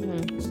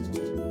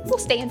we'll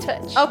stay in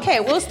touch.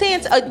 Okay, we'll stay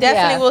in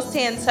definitely we'll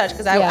stay in touch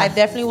because I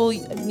definitely will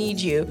need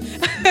you.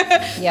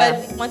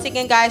 But once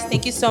again, guys,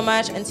 thank you so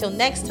much. Until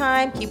next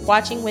time, keep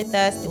watching with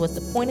us. It was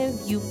the Point of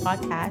View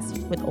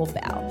podcast with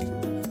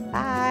Obel.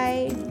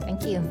 Bye.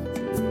 Thank you.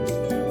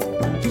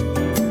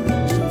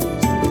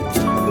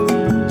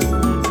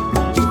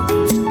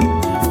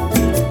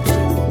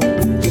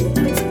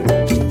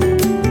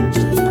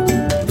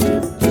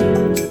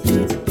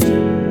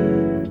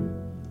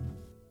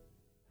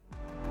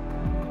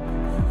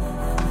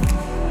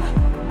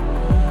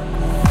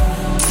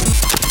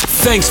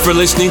 Thanks for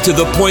listening to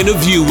The Point of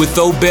View with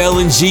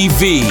Obel and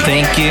GV.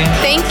 Thank you.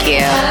 Thank you.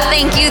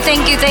 Thank you,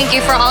 thank you, thank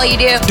you for all you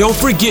do. Don't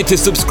forget to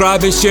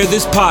subscribe and share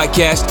this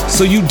podcast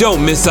so you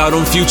don't miss out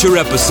on future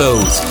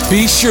episodes.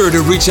 Be sure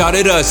to reach out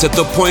at us at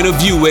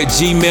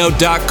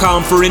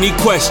thepointofview@gmail.com for any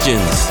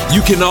questions.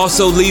 You can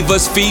also leave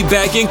us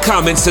feedback and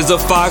comments as a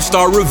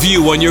 5-star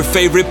review on your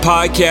favorite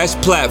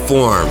podcast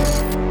platform.